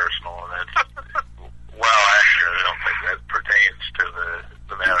personal, and that's, well, actually, I don't think that pertains to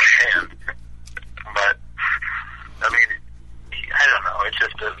the matter at hand. But, I mean, I don't know, it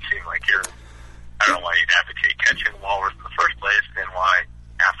just doesn't seem like I don't know why you'd advocate catching walrus in the first place, and why,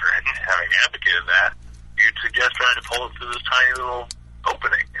 after having advocated that, you'd suggest trying to pull it through this tiny little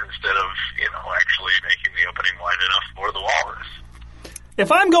opening, instead of, actually making the opening wide enough for the walrus.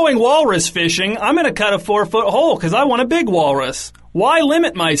 If I'm going walrus fishing, I'm going to cut a 4-foot hole because I want a big walrus. Why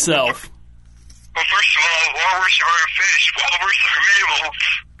limit myself? Well, first of all, walrus aren't fish. Walrus are mammals.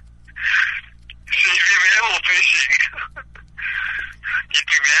 So you'd be mammal fishing. You'd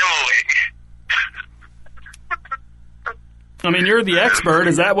be mammaling. I mean, you're the expert.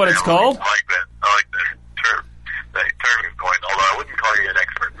 Is that what it's called? I like that. I like that term. That term you coined. Although I wouldn't call you an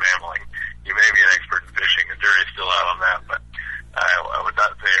expert in mammaling. You may be an expert in fishing. The jury's still out on that, but I would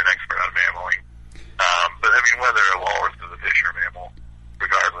not say you're an expert on mammaling. But I mean, whether a walrus is a fish or a mammal,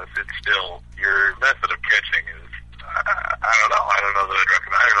 regardless, it's still, your method of catching is, I don't know. I don't know that I'd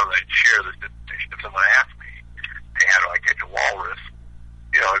recommend, I don't know that I'd share this information. If someone asked me, hey, how do I catch a walrus?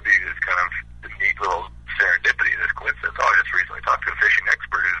 It'd be this kind of neat little serendipity, this coincidence. Oh, I just recently talked to a fishing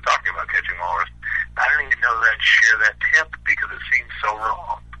expert who's talking about catching walrus. I don't even know that I'd share that tip because it seems so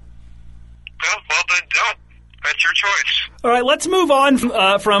wrong. Well, then don't. That's your choice. All right, let's move on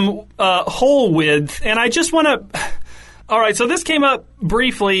from hole width. And I just want to... All right, so this came up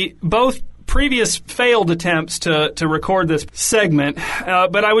briefly, both previous failed attempts to record this segment.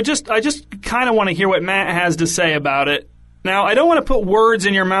 But I just kind of want to hear what Matt has to say about it. Now, I don't want to put words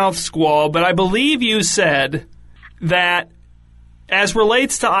in your mouth, Squall, but I believe you said that as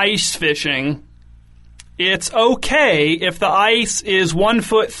relates to ice fishing, it's okay if the ice is 1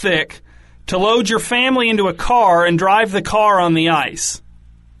 foot thick to load your family into a car and drive the car on the ice.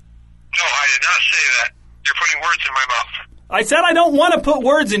 No, I did not say that. You're putting words in my mouth. I said I don't want to put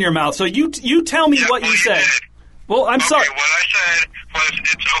words in your mouth, so you tell me what you said. Did. Well, I'm sorry. What I said was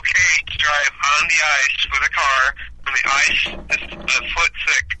it's okay to drive on the ice with a car when the ice is a foot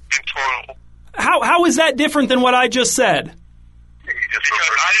thick in total. How is that different than what I just said? Because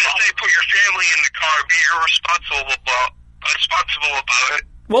I didn't say put your family in the car, be irresponsible about it.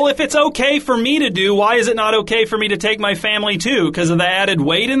 Well, if it's okay for me to do, why is it not okay for me to take my family too? Because of the added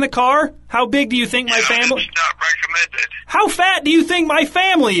weight in the car? How big do you think my family... It's not recommended. How fat do you think my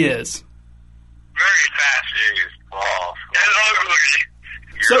family is? Very fast. Jeez, Squall.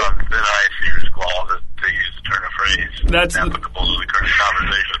 So, you're on thin ice here, Squall, to use the turn of phrase. That's applicable to the current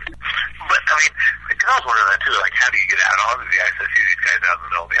conversation. But, I mean, I was wondering that too, like, how do you get out onto the ice? I see these guys out in the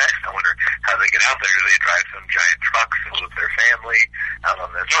middle of the ice, and I wonder how they get out there. Do they drive some giant trucks with their family out on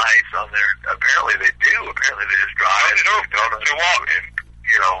this ice on their... Apparently they do. Apparently they just drive. No, they don't. They walk. And,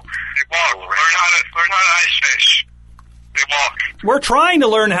 they walk. Learn how to ice fish. They walk. We're trying to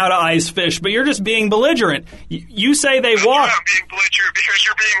learn how to ice fish, but you're just being belligerent. You say they walk. I'm being belligerent because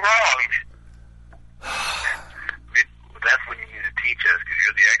you're being wrong. That's when you need to teach us, because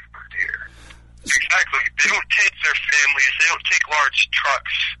you're the expert here. Exactly. They don't take their families. They don't take large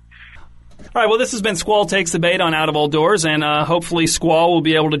trucks. All right, well, this has been Squall Takes the Bait on Out of All Doors, and hopefully Squall will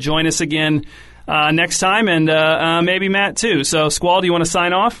be able to join us again next time, and maybe Matt too. So, Squall, do you want to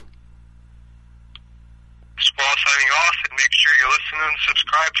sign off? Squall signing off, and make sure you listen and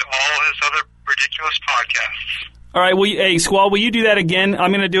subscribe to all his other ridiculous podcasts. All right, hey, Squall, will you do that again?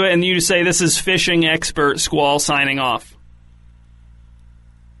 I'm going to do it, and you say this is fishing expert Squall signing off.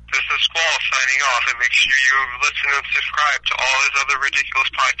 This is Squall signing off, and make sure you listen and subscribe to all his other ridiculous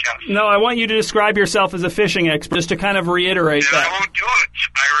podcasts. No, I want you to describe yourself as a fishing expert, just to kind of reiterate that. I won't do it.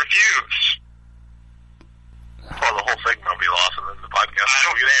 I refuse. Well, the whole segment will be lost, and then the podcast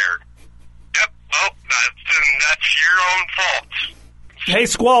will get aired. Yep, well, that's your own fault. Hey,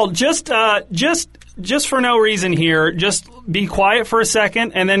 Squall, just for no reason here, just be quiet for a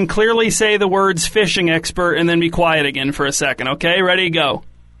second, and then clearly say the words fishing expert, and then be quiet again for a second, okay? Ready, go.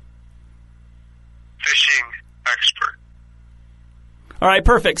 Fishing expert. All right,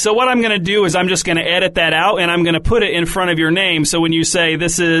 perfect. So what I'm going to do is I'm just going to edit that out, and I'm going to put it in front of your name. So when you say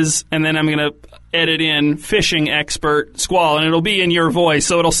this is, and then I'm going to edit in fishing expert Squall, and it'll be in your voice,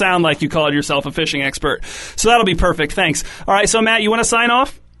 so it'll sound like you called yourself a fishing expert. So that'll be perfect. Thanks. All right, so Matt, you want to sign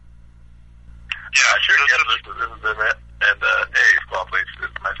off? Yeah, sure. This has been it. And, hey, Squall, please, this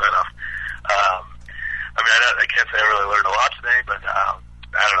is my sign off. I mean, I can't say I really learned a lot today, but I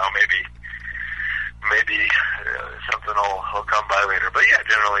don't know, maybe something will come by later. But yeah,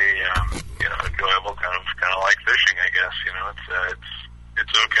 generally, enjoyable, kind of like fishing, I guess. guess.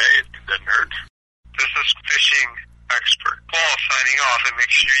 It's okay. It doesn't hurt. This is fishing expert Paul signing off, and make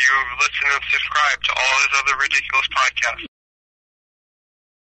sure you listen and subscribe to all his other ridiculous podcasts.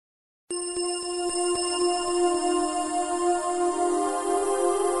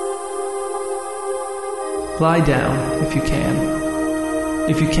 Lie down if you can.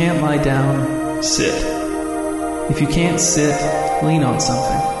 If you can't lie down, sit. If you can't sit, lean on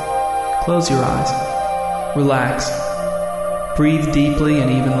something. Close your eyes. Relax. Breathe deeply and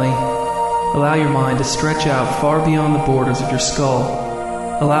evenly. Allow your mind to stretch out far beyond the borders of your skull.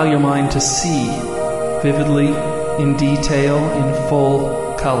 Allow your mind to see vividly, in detail, in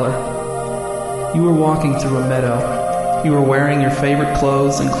full color. You are walking through a meadow. You are wearing your favorite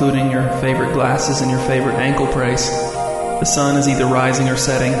clothes, including your favorite glasses and your favorite ankle brace. The sun is either rising or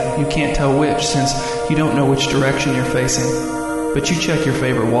setting. You can't tell which, since you don't know which direction you're facing. But you check your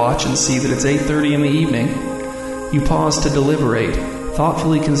favorite watch and see that it's 8:30 in the evening. You pause to deliberate,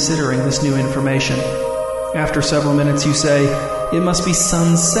 thoughtfully considering this new information. After several minutes you say, "It must be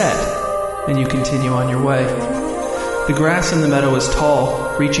sunset," and you continue on your way. The grass in the meadow is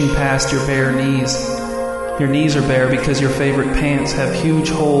tall, reaching past your bare knees. Your knees are bare because your favorite pants have huge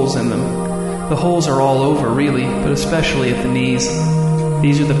holes in them. The holes are all over, really, but especially at the knees.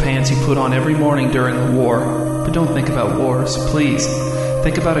 These are the pants you put on every morning during the war. But don't think about wars, please.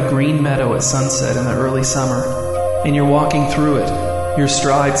 Think about a green meadow at sunset in the early summer. And you're walking through it. Your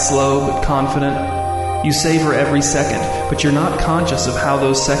stride slow but confident. You savor every second, but you're not conscious of how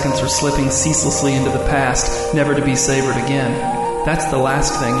those seconds are slipping ceaselessly into the past, never to be savored again. That's the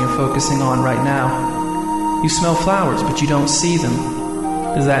last thing you're focusing on right now. You smell flowers, but you don't see them.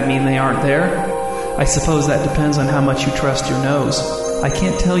 Does that mean they aren't there? I suppose that depends on how much you trust your nose. I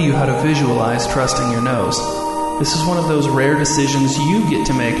can't tell you how to visualize trusting your nose. This is one of those rare decisions you get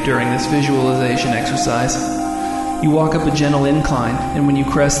to make during this visualization exercise. You walk up a gentle incline, and when you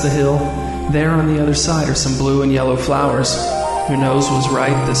crest the hill, there on the other side are some blue and yellow flowers. Your nose was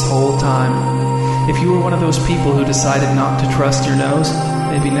right this whole time. If you were one of those people who decided not to trust your nose,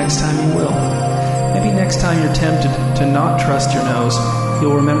 maybe next time you will. Maybe next time you're tempted to not trust your nose,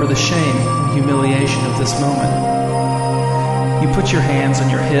 you'll remember the shame and humiliation of this moment. You put your hands on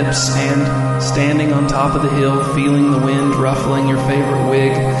your hips and, standing on top of the hill, feeling the wind ruffling your favorite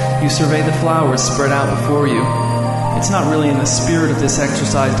wig, you survey the flowers spread out before you. It's not really in the spirit of this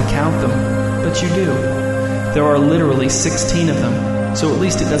exercise to count them, but you do. There are literally 16 of them, so at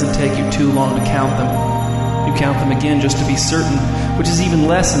least it doesn't take you too long to count them. You count them again just to be certain, which is even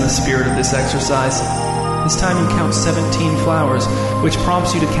less in the spirit of this exercise. This time you count 17 flowers, which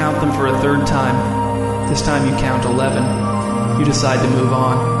prompts you to count them for a third time. This time you count 11. You decide to move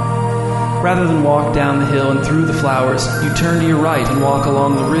on. Rather than walk down the hill and through the flowers, you turn to your right and walk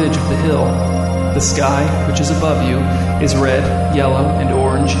along the ridge of the hill. The sky, which is above you, is red, yellow, and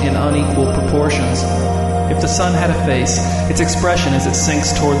orange in unequal proportions. If the sun had a face, its expression as it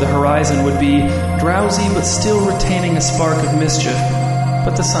sinks toward the horizon would be drowsy but still retaining a spark of mischief.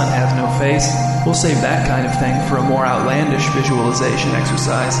 But the sun has no face. We'll save that kind of thing for a more outlandish visualization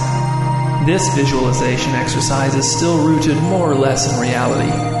exercise. This visualization exercise is still rooted more or less in reality.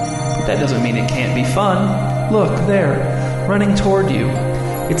 But that doesn't mean it can't be fun. Look, there, running toward you.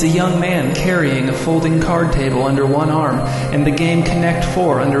 It's a young man carrying a folding card table under one arm and the game Connect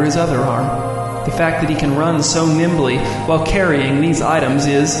 4 under his other arm. The fact that he can run so nimbly while carrying these items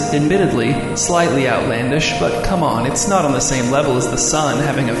is, admittedly, slightly outlandish, but come on, it's not on the same level as the sun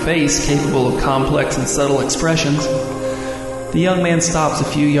having a face capable of complex and subtle expressions. The young man stops a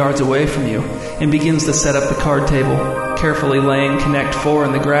few yards away from you and begins to set up the card table, carefully laying Connect 4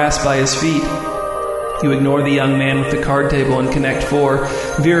 in the grass by his feet. You ignore the young man with the card table and Connect 4,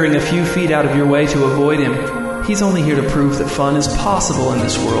 veering a few feet out of your way to avoid him. He's only here to prove that fun is possible in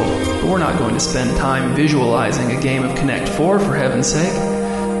this world, but we're not going to spend time visualizing a game of Connect 4, for heaven's sake.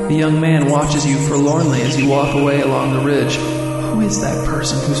 The young man watches you forlornly as you walk away along the ridge. Who is that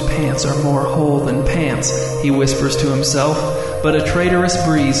person whose pants are more whole than pants? He whispers to himself, but a traitorous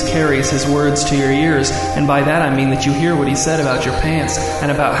breeze carries his words to your ears, and by that I mean that you hear what he said about your pants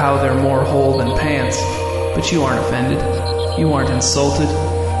and about how they're more whole than pants. But you aren't offended. You aren't insulted.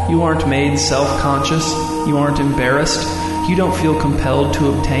 You aren't made self-conscious. You aren't embarrassed. You don't feel compelled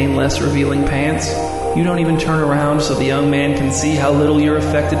to obtain less revealing pants. You don't even turn around so the young man can see how little you're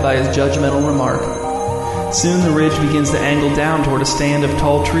affected by his judgmental remark. Soon the ridge begins to angle down toward a stand of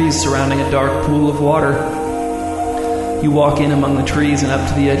tall trees surrounding a dark pool of water. You walk in among the trees and up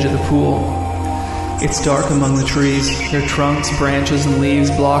to the edge of the pool. It's dark among the trees, their trunks, branches, and leaves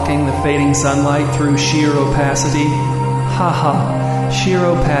blocking the fading sunlight through sheer opacity. Ha ha! Sheer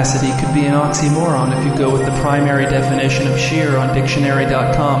opacity could be an oxymoron if you go with the primary definition of sheer on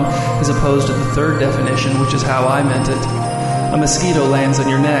dictionary.com as opposed to the third definition, which is how I meant it. A mosquito lands on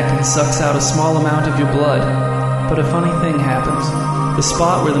your neck and sucks out a small amount of your blood. But a funny thing happens. The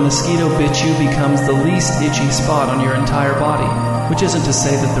spot where the mosquito bit you becomes the least itchy spot on your entire body, which isn't to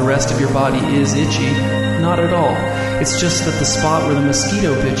say that the rest of your body is itchy. Not at all. It's just that the spot where the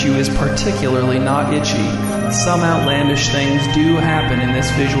mosquito bit you is particularly not itchy. Some outlandish things do happen in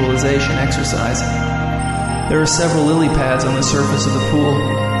this visualization exercise. There are several lily pads on the surface of the pool.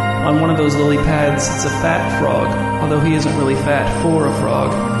 On one of those lily pads sits a fat frog, although he isn't really fat for a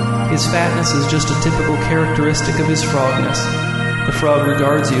frog. His fatness is just a typical characteristic of his frogness. The frog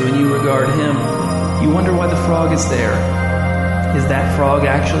regards you and you regard him. You wonder why the frog is there. Is that frog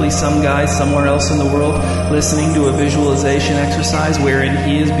actually some guy somewhere else in the world listening to a visualization exercise wherein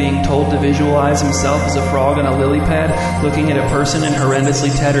he is being told to visualize himself as a frog on a lily pad, looking at a person in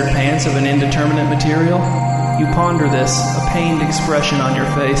horrendously tattered pants of an indeterminate material? You ponder this, a pained expression on your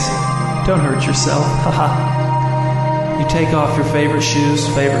face. Don't hurt yourself, haha. You take off your favorite shoes,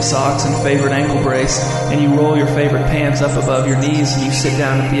 favorite socks, and favorite ankle brace, and you roll your favorite pants up above your knees and you sit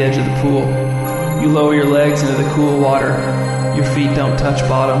down at the edge of the pool. You lower your legs into the cool water. Your feet don't touch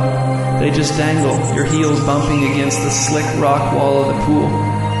bottom. They just dangle, your heels bumping against the slick rock wall of the pool.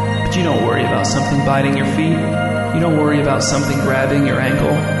 But you don't worry about something biting your feet. You don't worry about something grabbing your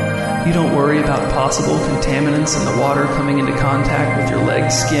ankle. You don't worry about possible contaminants in the water coming into contact with your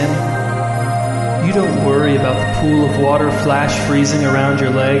leg skin. You don't worry about the pool of water flash freezing around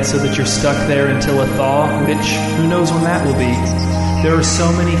your legs so that you're stuck there until a thaw, which, who knows when that will be. There are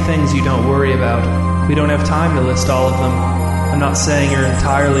so many things you don't worry about. We don't have time to list all of them. I'm not saying you're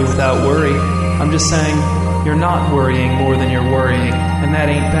entirely without worry. I'm just saying you're not worrying more than you're worrying, and that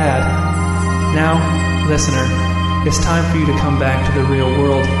ain't bad. Now, listener, it's time for you to come back to the real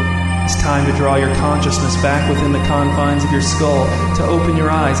world. It's time to draw your consciousness back within the confines of your skull, to open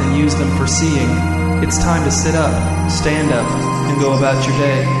your eyes and use them for seeing. It's time to sit up, stand up, and go about your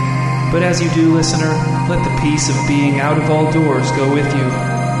day. But as you do, listener, let the peace of being out of all doors go with you,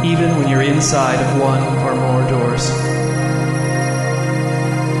 even when you're inside of one or more doors.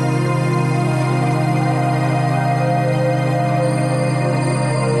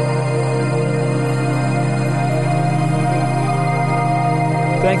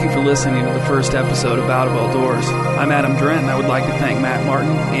 Thank you for listening to the first episode of Out of All Doors. I'm Adam Drent, and I would like to thank Matt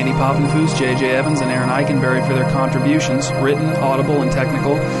Martin, Andy Poppinfoos, J.J. Evans, and Aaron Eichenberry for their contributions, written, audible, and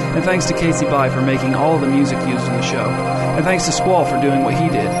technical, and thanks to Casey Bai for making all of the music used in the show. And thanks to Squall for doing what he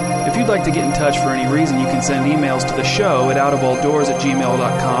did. If you'd like to get in touch for any reason, you can send emails to the show at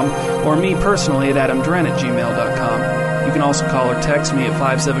outofalldoors@gmail.com or me personally at adamdrent@gmail.com. You can also call or text me at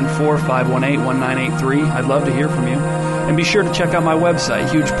 574-518-1983. I'd love to hear from you. And be sure to check out my website,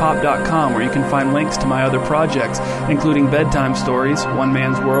 hugepop.com, where you can find links to my other projects, including Bedtime Stories, One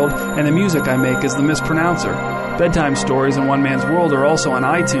Man's World, and the music I make as the Mispronouncer. Bedtime Stories and One Man's World are also on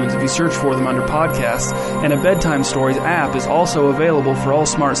iTunes if you search for them under podcasts, and a Bedtime Stories app is also available for all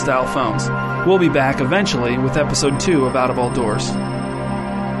smart style phones. We'll be back eventually with episode 2 of Out of All Doors.